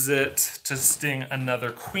uses it to sting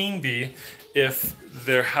another queen bee if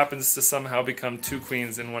there happens to somehow become two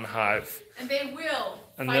queens in one hive. And they will.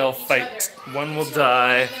 And they'll fight. One will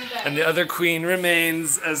die, and the other queen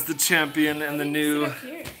remains as the champion and the new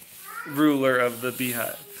ruler of the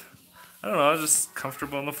beehive. I don't know, I was just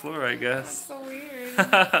comfortable on the floor, I guess. That's so weird. Kidding, it's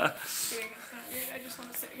not weird. I just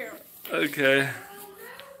want to sit here. Okay.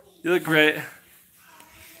 You look great.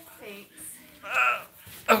 Thanks.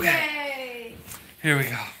 Okay. Yay! Here we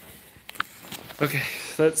go. Okay,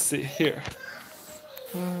 let's see. Here.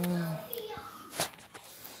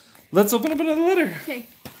 Let's open up another letter. Okay.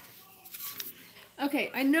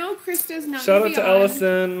 Okay, I know Krista's not Shout gonna out be to on.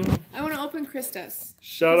 Allison. I want to open Krista's.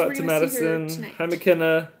 Shout out we're to gonna see her Madison. tonight. Hi,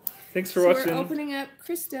 McKenna. Thanks for So watching. we're opening up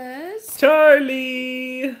Krista's.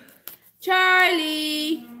 Charlie!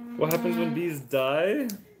 Charlie! What happens when bees die?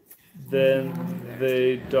 Then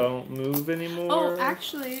they don't move anymore. Oh,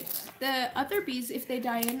 actually, the other bees, if they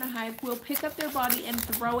die in the hive, will pick up their body and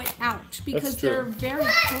throw it out because true. they're very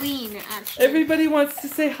clean, actually. Everybody wants to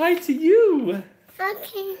say hi to you.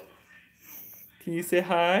 Okay. Can you say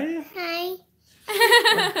hi? Hi.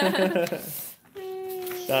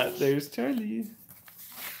 There's Charlie.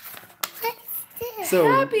 What's this? So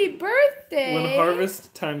Happy birthday! when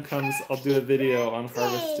harvest time comes, I'll do a video on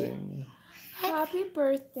harvesting. Happy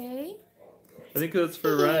birthday. I think that's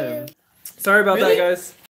for Ryan. Sorry about Really? that,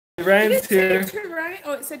 guys. Did Ryan's it say here. to Ryan?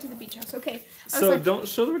 Oh, it said to the beach house. Okay. I was So like, don't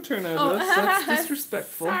show the return oh, address. That's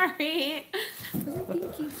disrespectful. Sorry.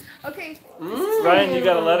 Thank you. Okay. Ryan, you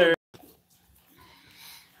got a letter.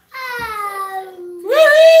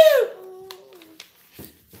 Woohoo!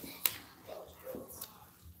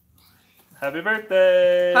 Happy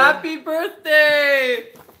birthday! Happy birthday!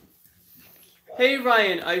 Hey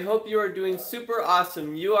Ryan, I hope you are doing super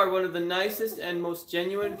awesome. You are one of the nicest and most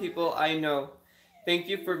genuine people I know. Thank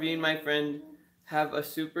you for being my friend. Have a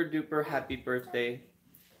super duper happy birthday.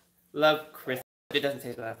 Love, Krista. It doesn't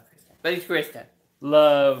say love, Krista, but it's Krista.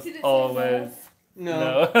 Love Did it say always. love? No,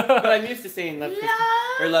 No. but I'm used to saying love,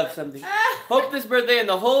 Krista, or love something. Hope this birthday and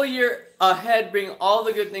the whole year ahead bring all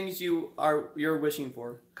the good things you're wishing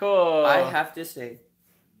for. Cool. I have to say,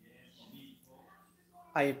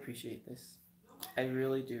 I appreciate this. I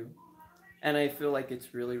really do. And I feel like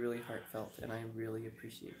it's really, really heartfelt, and I really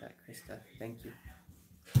appreciate that, Krista. Thank you.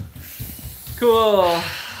 Cool.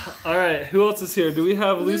 All right. Who else is here? Do we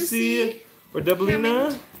have Lucy, Lucy, or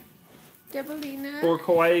Debelina Debelina. or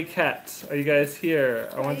Kawaii Cat? Are you guys here?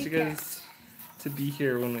 I want Kawaii you guys to be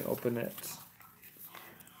here when we open it.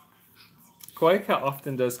 Kawaii Cat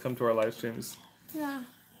often does come to our live streams. Yeah.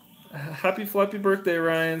 Happy flappy birthday,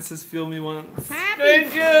 Ryan says feel me once. Happy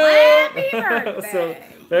birthday. So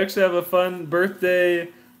we actually have a fun birthday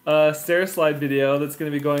stair slide video that's going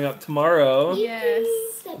to be going up tomorrow. Yes.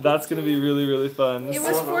 That's going to be really, really fun. It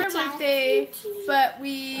was for my birthday, but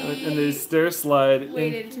we And there's stair slide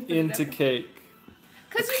waited to put it into up. cake.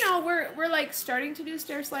 Cause we're like starting to do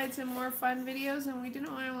stair slides and more fun videos, and we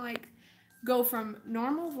didn't want to like go from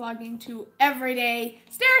normal vlogging to everyday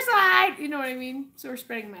stair slide. You know what I mean? So we're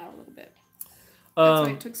spreading them out a little bit. That's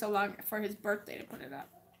why it took so long for his birthday to put it up.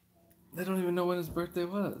 They don't even know when his birthday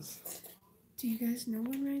was. Do you guys know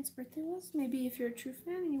when Ryan's birthday was? Maybe if you're a true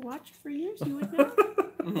fan and you watched for years, you would know.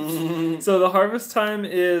 So the harvest time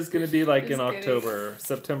is going to be like Just in kidding. October,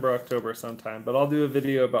 September, October sometime. But I'll do a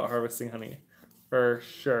video about harvesting honey for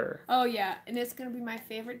sure. Oh yeah, and it's gonna be my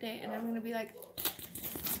favorite day, and I'm gonna be like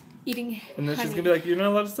eating And then honey. she's going to be like, you're not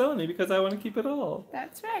allowed to sell any because I want to keep it all.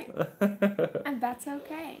 That's right, and that's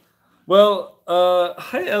okay. Well,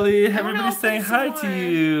 hi Ellie. wanna Everybody's open saying some hi more. to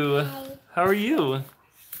you. How are you?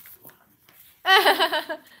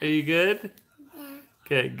 Are you good?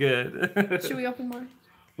 Okay, good. Should we open more?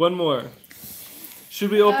 One more.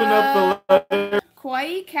 Should we open up the letter?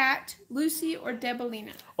 Kawaii Cat, Lucy, or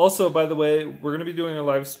Debelina? Also, by the way, we're going to be doing our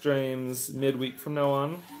live streams midweek from now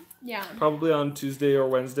on. Yeah. Probably on Tuesday or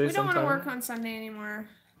Wednesday We don't want sometime. to work on Sunday anymore.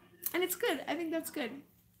 And it's good. I think that's good.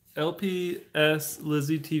 LPS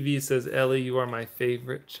Lizzie TV says, Ellie, you are my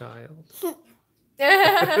favorite child. What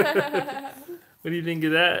do you think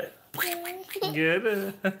of that?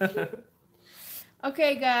 Good?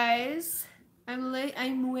 Okay, guys.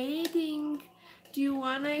 I'm waiting. Do you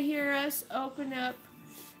want to hear us open up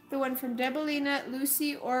the one from Debelina,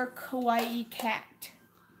 Lucy, or Kawaii Cat?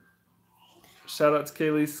 Shout out to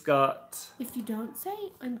Kaylee Scott. If you don't say,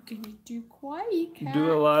 I'm going to do Kawaii Cat.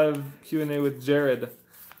 Do a live Q&A with Jared.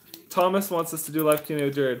 Thomas wance us to do a live Q&A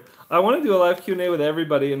with Jared. I want to do a live Q&A with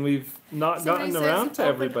everybody, and we've not Somebody gotten says around to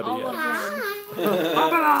open everybody all yet. of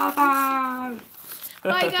them.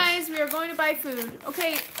 Bye, guys. We are going to buy food.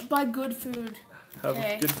 Okay, buy good food. Have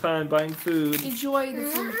Okay. a good time buying food. Enjoy the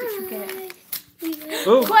food that you get.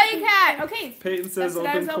 Oh, Kawaii Cat. Okay. Peyton says That's what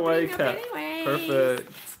I open was Kawaii opening up Cat. anyways.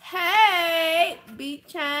 Perfect. Hey,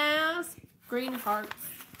 beach house. Green hearts.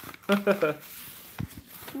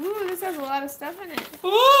 Ooh, this has a lot of stuff in it.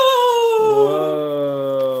 Whoa.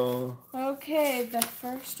 Oh, Okay, the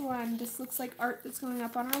first one. This looks like art that's going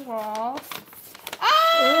up on our wall.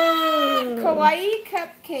 Ah! Kawaii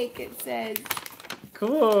cupcake, it says.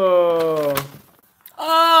 Cool.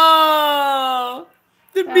 Oh,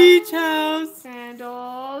 the beach house.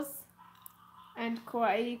 Candles. And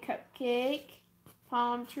kawaii cupcake.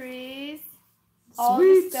 Palm trees. All the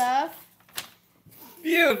Sweet. stuff.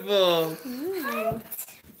 Beautiful. Ooh.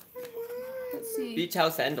 Let's see. Beach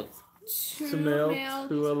house sandals. To mail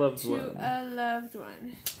to a loved one. To a loved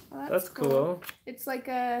one. Well, That's cool. It's like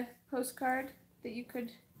a postcard that you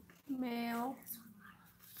could mail.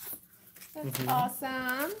 That's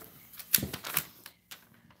awesome.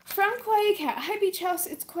 From Kawaii Cat. Hi Beach House,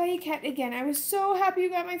 it's Kawaii Cat again. I was so happy you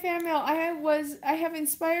got my fan mail. I have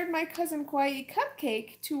inspired my cousin Kawaii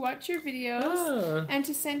Cupcake to watch your videos and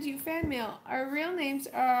to send you fan mail. Our real names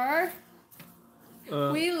are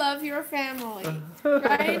We love your family.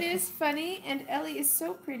 Ryan is funny and Ellie is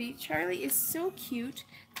so pretty. Charlie is so cute.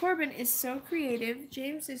 Corbin is so creative.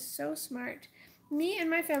 James is so smart. Me and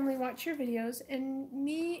my family watch your videos, and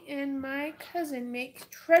me and my cousin make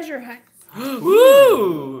treasure hunts.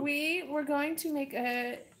 Woo! We were going to make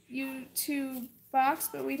a YouTube box,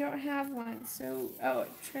 but we don't have one. So, a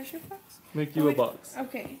treasure box? Make you a box.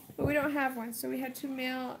 Okay, but we don't have one, so we had to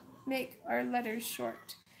make our letters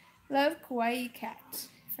short. Love, Kawaii Cat.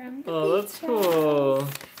 From the That's Beach cool.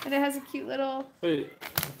 House. And it has a cute little Wait,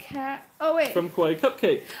 cat. Oh, wait. from Kawaii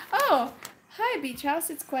Cupcake. Oh, hi Beach House,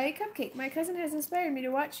 it's Kawaii Cupcake. My cousin has inspired me to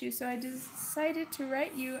watch you, so I decided to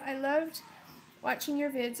write you. I loved watching your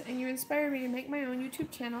vids, and you inspired me to make my own YouTube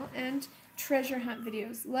channel and treasure hunt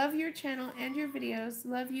videos. Love your channel and your videos.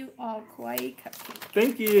 Love you all, Kawaii Cupcake.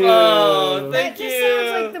 Thank you. Oh, That thank just you.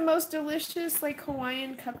 sounds like the most delicious, like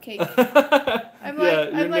Hawaiian cupcake. I'm like, yeah,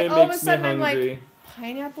 your I'm like, name all of a makes me sudden, I'm hungry. like,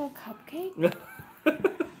 pineapple cupcake.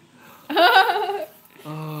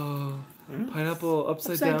 Oh, pineapple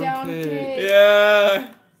upside down cake. cake. Yeah.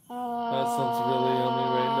 That sounds really yummy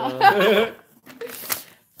right now.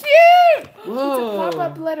 Cute! Whoa. It's a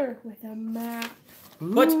pop-up letter with a map.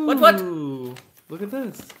 What? Ooh, look at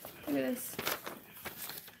this. Look at this.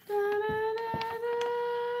 A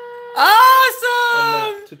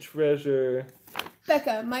Awesome! map to treasure.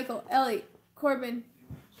 Becca, Michael, Ellie, Corbin,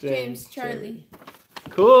 James, Charlie.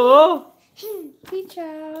 Cool. Beach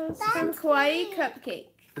House. From Kawaii Cupcake.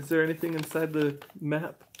 Is there anything inside the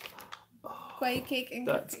map? Kawaii Cake and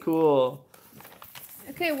That's Cupcake. cool.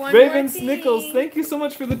 Okay, one Raven more thing. Snickles, thank you so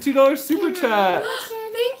much for the $2 super chat.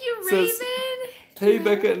 Thank you, Says, Raven. Hey,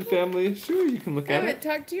 Becca and family. Sure, you can look I at haven't it.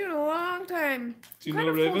 talked to you in a long time. Do you kind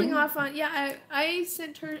know of holding Raven? off on. Yeah, I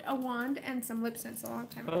sent her a wand and some lip scents a long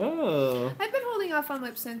time ago. Oh. I've been holding off on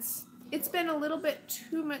lip scents. It's been a little bit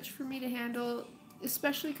too much for me to handle,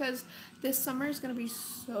 especially because this summer is going to be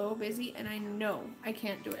so busy, and I know I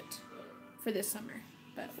can't do it for this summer.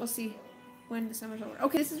 But we'll see when the summer's over.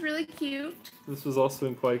 Okay, this is really cute. This was also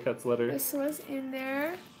in Kawaii Cat's letter. This was in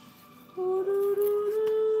there.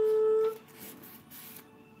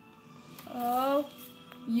 Oh,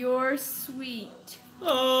 you're sweet.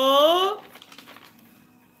 Oh.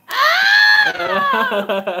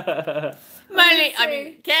 Money. I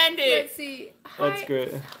mean, candy. Let's see. That's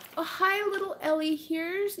great. Oh, hi, little Ellie.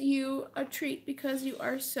 Here's you a treat because you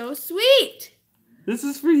are so sweet. This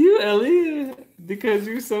is for you, Ellie, because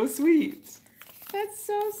you're so sweet. That's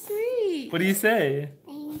so sweet. What do you say?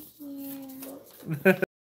 Thank you.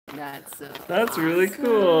 That's so That's really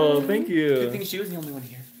cool. Thank Good you. thing she was the only one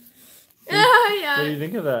here. Yeah. What do you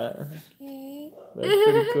think of that? Okay. That's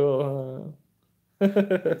pretty cool, huh?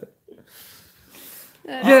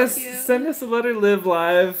 That's Yes, cute. send us a letter. Live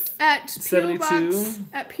live. At PO 72. Box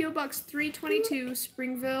at PO Box 322,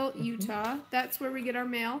 Springville, Utah. That's where we get our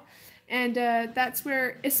mail, and that's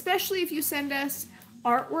where, especially if you send us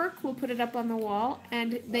artwork, we'll put it up on the wall,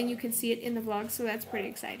 and then you can see it in the vlog. So that's pretty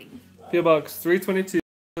exciting. PO Box 322,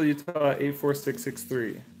 Utah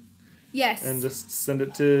 84663. Yes. And just send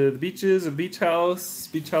it to the beaches, a beach house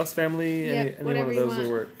family, Yep, any one whatever of you those will want.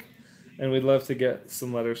 work. And we'd love to get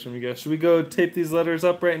some letters from you guys. Should we go tape these letters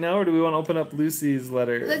up right now, or do we want to open up Lucy's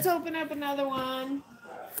letter? Let's open up another one.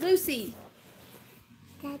 Lucy.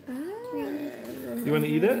 You want to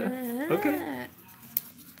eat it? Okay.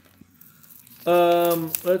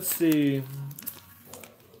 Let's see.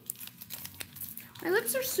 My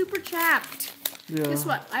lips are super chapped. Yeah. Guess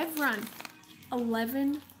what? I've run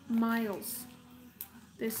 11 miles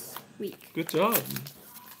this week. Good job.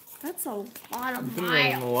 That's a lot of You've been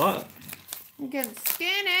running a miles. lot. I'm getting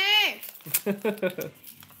skinny.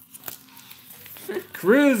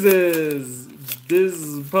 Cruises.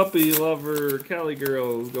 This puppy lover Cali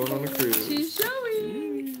girl is going on a cruise. She's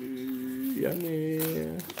showing.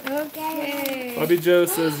 Yummy. Okay. Bobby Joe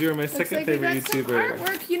says you're my Looks second like we favorite got some YouTuber.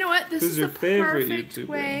 artwork. You know what? This Who's is your the favorite perfect YouTuber?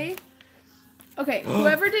 way. Okay,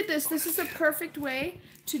 whoever did this is a perfect way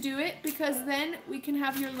to do it because then we can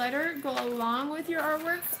have your letter go along with your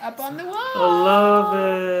artwork up on the wall. I love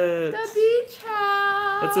it. The beach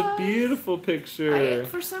house. That's a beautiful picture.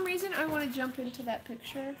 For some reason, I want to jump into that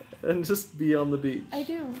picture. And just be on the beach. I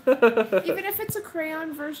do. Even if it's a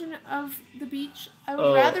crayon version of the beach, I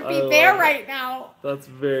would rather be there right now. That's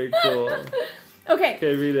very cool. Okay.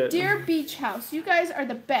 Okay, read it. Dear Beach House, you guys are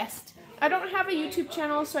the best. I don't have a YouTube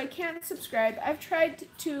channel, so I can't subscribe. I've tried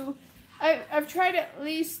at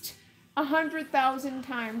least 100,000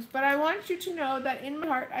 times, but I want you to know that in my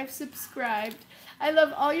heart, I've subscribed. I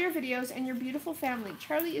love all your videos and your beautiful family.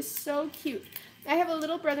 Charlie is so cute. I have a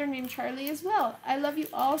little brother named Charlie as well. I love you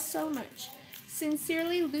all so much.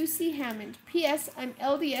 Sincerely, Lucy Hammond. P.S. I'm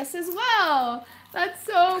LDS as well. That's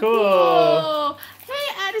so cool.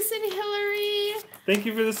 Hey, Addison Hillary. Thank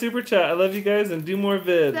you for the super chat. I love you guys and do more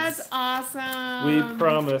vids. That's awesome. We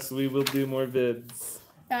promise we will do more vids.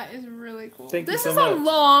 That is really cool. Thank you this so is much. a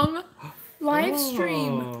long live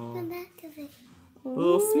stream. The back of it. A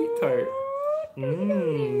little sweet tart.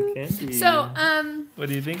 Candy. So, what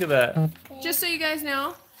do you think of that? just so you guys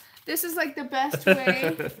know, this is like the best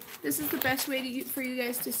way. This is the best way for you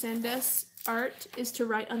guys to send us art is to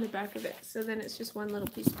write on the back of it. So then it's just one little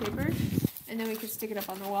piece of paper, and then we can stick it up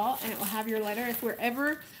on the wall, and it will have your letter. If we're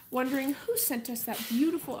ever wondering who sent us that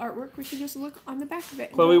beautiful artwork, we can just look on the back of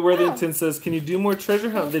it. Chloe and go, Worthington says, can you do more treasure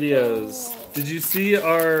hunt videos? Did you see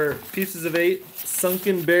our Pieces of 8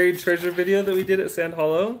 sunken buried treasure video that we did at Sand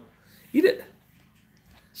Hollow? Eat it.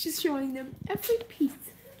 She's showing them every piece.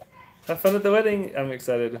 Have fun at the wedding. I'm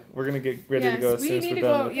excited. We're going to get ready to go as soon as we're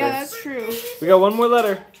done with Yeah, this. that's true. We got one more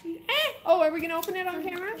letter. Oh, are we going to open it on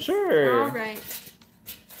camera? Sure. All right.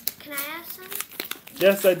 Can I have some?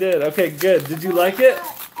 Yes, I did. Okay, good. Did you like it?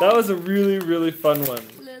 That was a really, really fun one.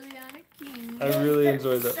 Liliana King. I really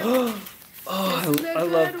enjoyed that. Oh, I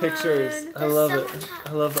love pictures. I love it.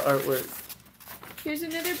 I love the artwork. Here's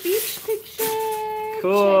another beach picture.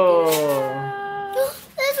 Cool. Check it out.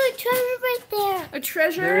 There's a treasure right there. A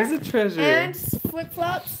treasure. There is a treasure. And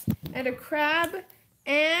flip-flops. And a crab.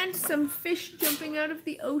 And some fish jumping out of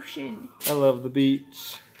the ocean. I love the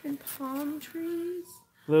beach. And palm trees.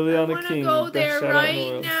 Liliana King. I want to go there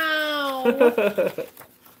right now.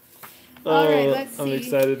 All right, let's see. I'm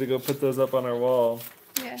excited to go put those up on our wall.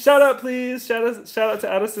 Yes. Shout out, please. Shout out to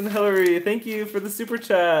Addison Hillary. Thank you for the super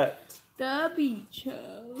chat. The beach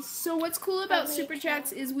house. So what's cool about super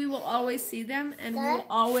chats is we will always see them and we'll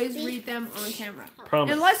always read them on camera.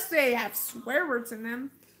 Promise. Unless they have swear words in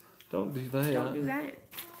them. Don't do that. Don't do that.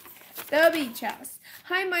 The beach house.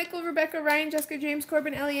 Hi, Michael, Rebecca, Ryan, Jessica, James,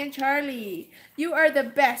 Corbin, Ellie, and Charlie. You are the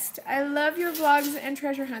best. I love your vlogs and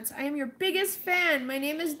treasure hunts. I am your biggest fan. My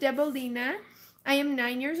name is Debolina. I am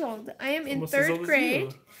 9 years old. I am in Almost as old third as grade.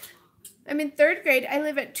 you. I'm in third grade. I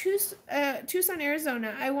live at Tucson,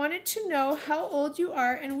 Arizona. I wanted to know how old you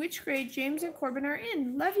are and which grade James and Corbin are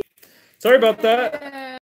in. Love you. Sorry about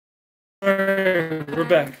that. Alright, we're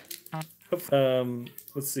back.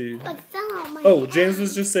 Let's see. I fell out my Oh, James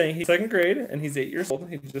was just saying he's second grade and he's 8 years old.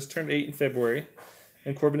 He just turned 8 in February.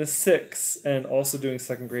 And Corbin is 6 and also doing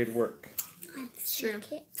second grade work. It's true.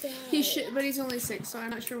 He should, but he's only 6, so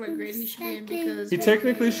I'm not sure what grade he should be in because He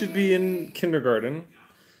technically should be in kindergarten,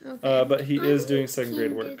 but he is doing second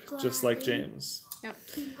grade work, just like James. Yep.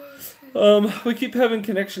 We keep having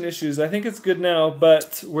connection issues. I think it's good now,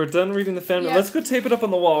 but we're done reading the fan mail. Yeah. Let's go tape it up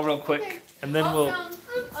on the wall real quick, and then we'll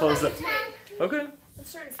close it. Okay. I'm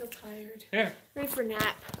starting to feel tired. Here. Ready for a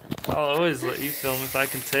nap. I'll always let you film if I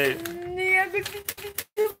can tape.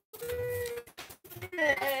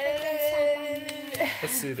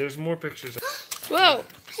 Let's see. There's more pictures. Whoa!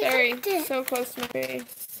 Sorry. So close to my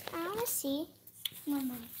face. I want to see.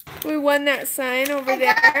 Mama. We won that sign over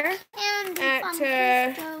there Candy at from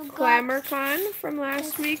Crystal Box. GlamourCon from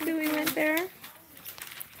last week that we went there.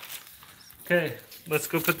 Okay. Let's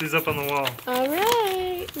go put these up on the wall. All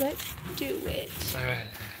right, let's do it. All right.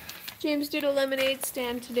 James did a lemonade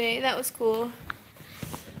stand today. That was cool.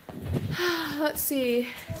 Let's see.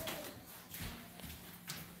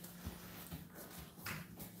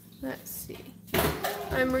 Let's see.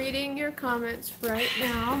 I'm reading your comments right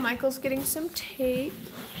now. Michael's getting some tape.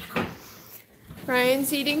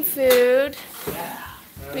 Ryan's eating food.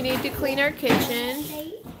 We need to clean our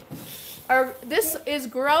kitchen. This is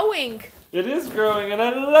growing. It is growing, and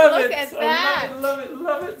I love Look it. at that. I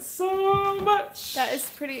love it so much. That is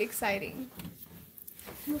pretty exciting.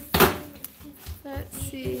 Let's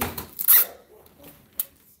see.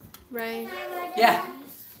 Right. Yeah.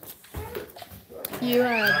 You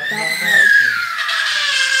are a butthead.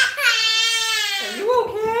 Are you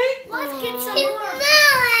okay? Let's get some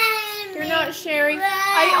more. You're not sharing.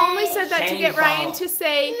 I only said that to get Ryan to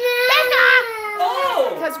say,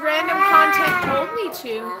 Oh! because random content told me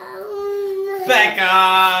to. Becca!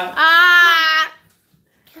 Ah!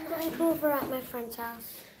 Can I go over at my friend's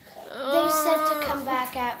house? They said to come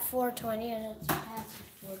back at 4:20 and it's past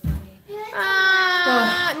 4:20.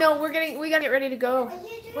 No, we gotta get ready to go.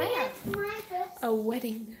 Where? A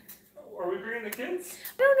wedding. Are we bringing the kids?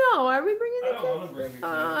 I don't know. Are we bringing I the don't kids? want to bring the kids.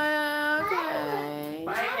 Okay.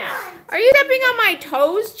 Bye now. Are you stepping on my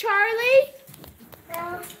toes, Charlie?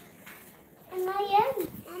 Am I in?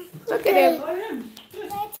 Look at him.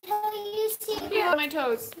 Did I tell you secret? Yeah, on my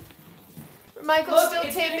toes. Michael's Look, still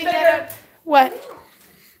it's taping bigger. that up. What?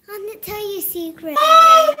 I'm gonna tell you a secret.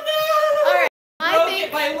 All right. I Broke think.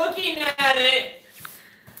 it by looking at it.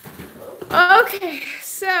 Okay,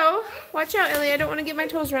 so watch out, Ellie. I don't want to get my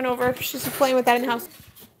toes run over. She's playing with that in the house.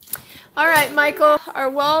 All right, Michael, our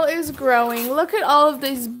wall is growing. Look at all of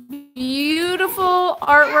these beautiful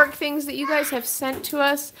artwork things that you guys have sent to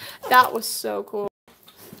us. That was so cool.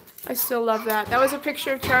 I still love that. That was a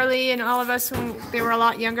picture of Charlie and all of us when they were a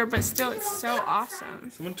lot younger, but still, it's so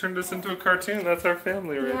awesome. Someone turned us into a cartoon. That's our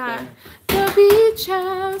family right Yeah. there. The Beach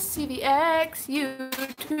House, CVX,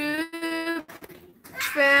 YouTube,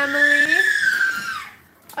 family.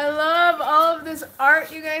 I love all of this art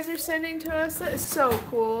you guys are sending to us. That is so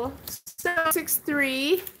cool.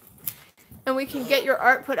 763. And we can get your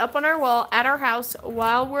art put up on our wall at our house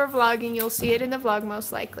while we're vlogging. You'll see it in the vlog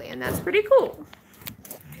most likely. And that's pretty cool.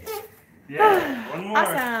 Yeah, one more.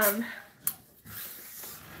 Awesome.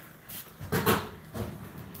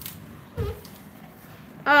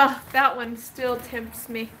 Oh, that one still tempts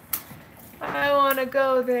me. I want to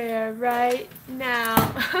go there right now.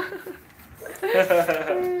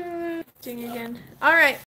 Sing again. All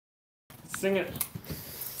right. Sing it.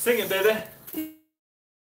 Sing it, baby.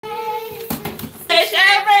 It's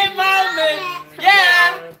every moment.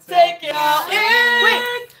 Yeah. Take it all in.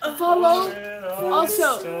 Wait. Follow.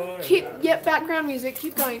 Also, background music.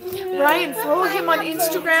 Keep going. Ryan, follow him on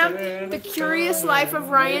Instagram. The Curious Life of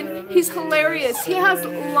Ryan. He's hilarious. He has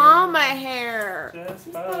llama hair.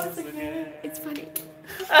 It's funny.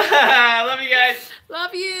 Love you guys.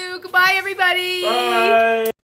 Love you. Goodbye, everybody. Bye.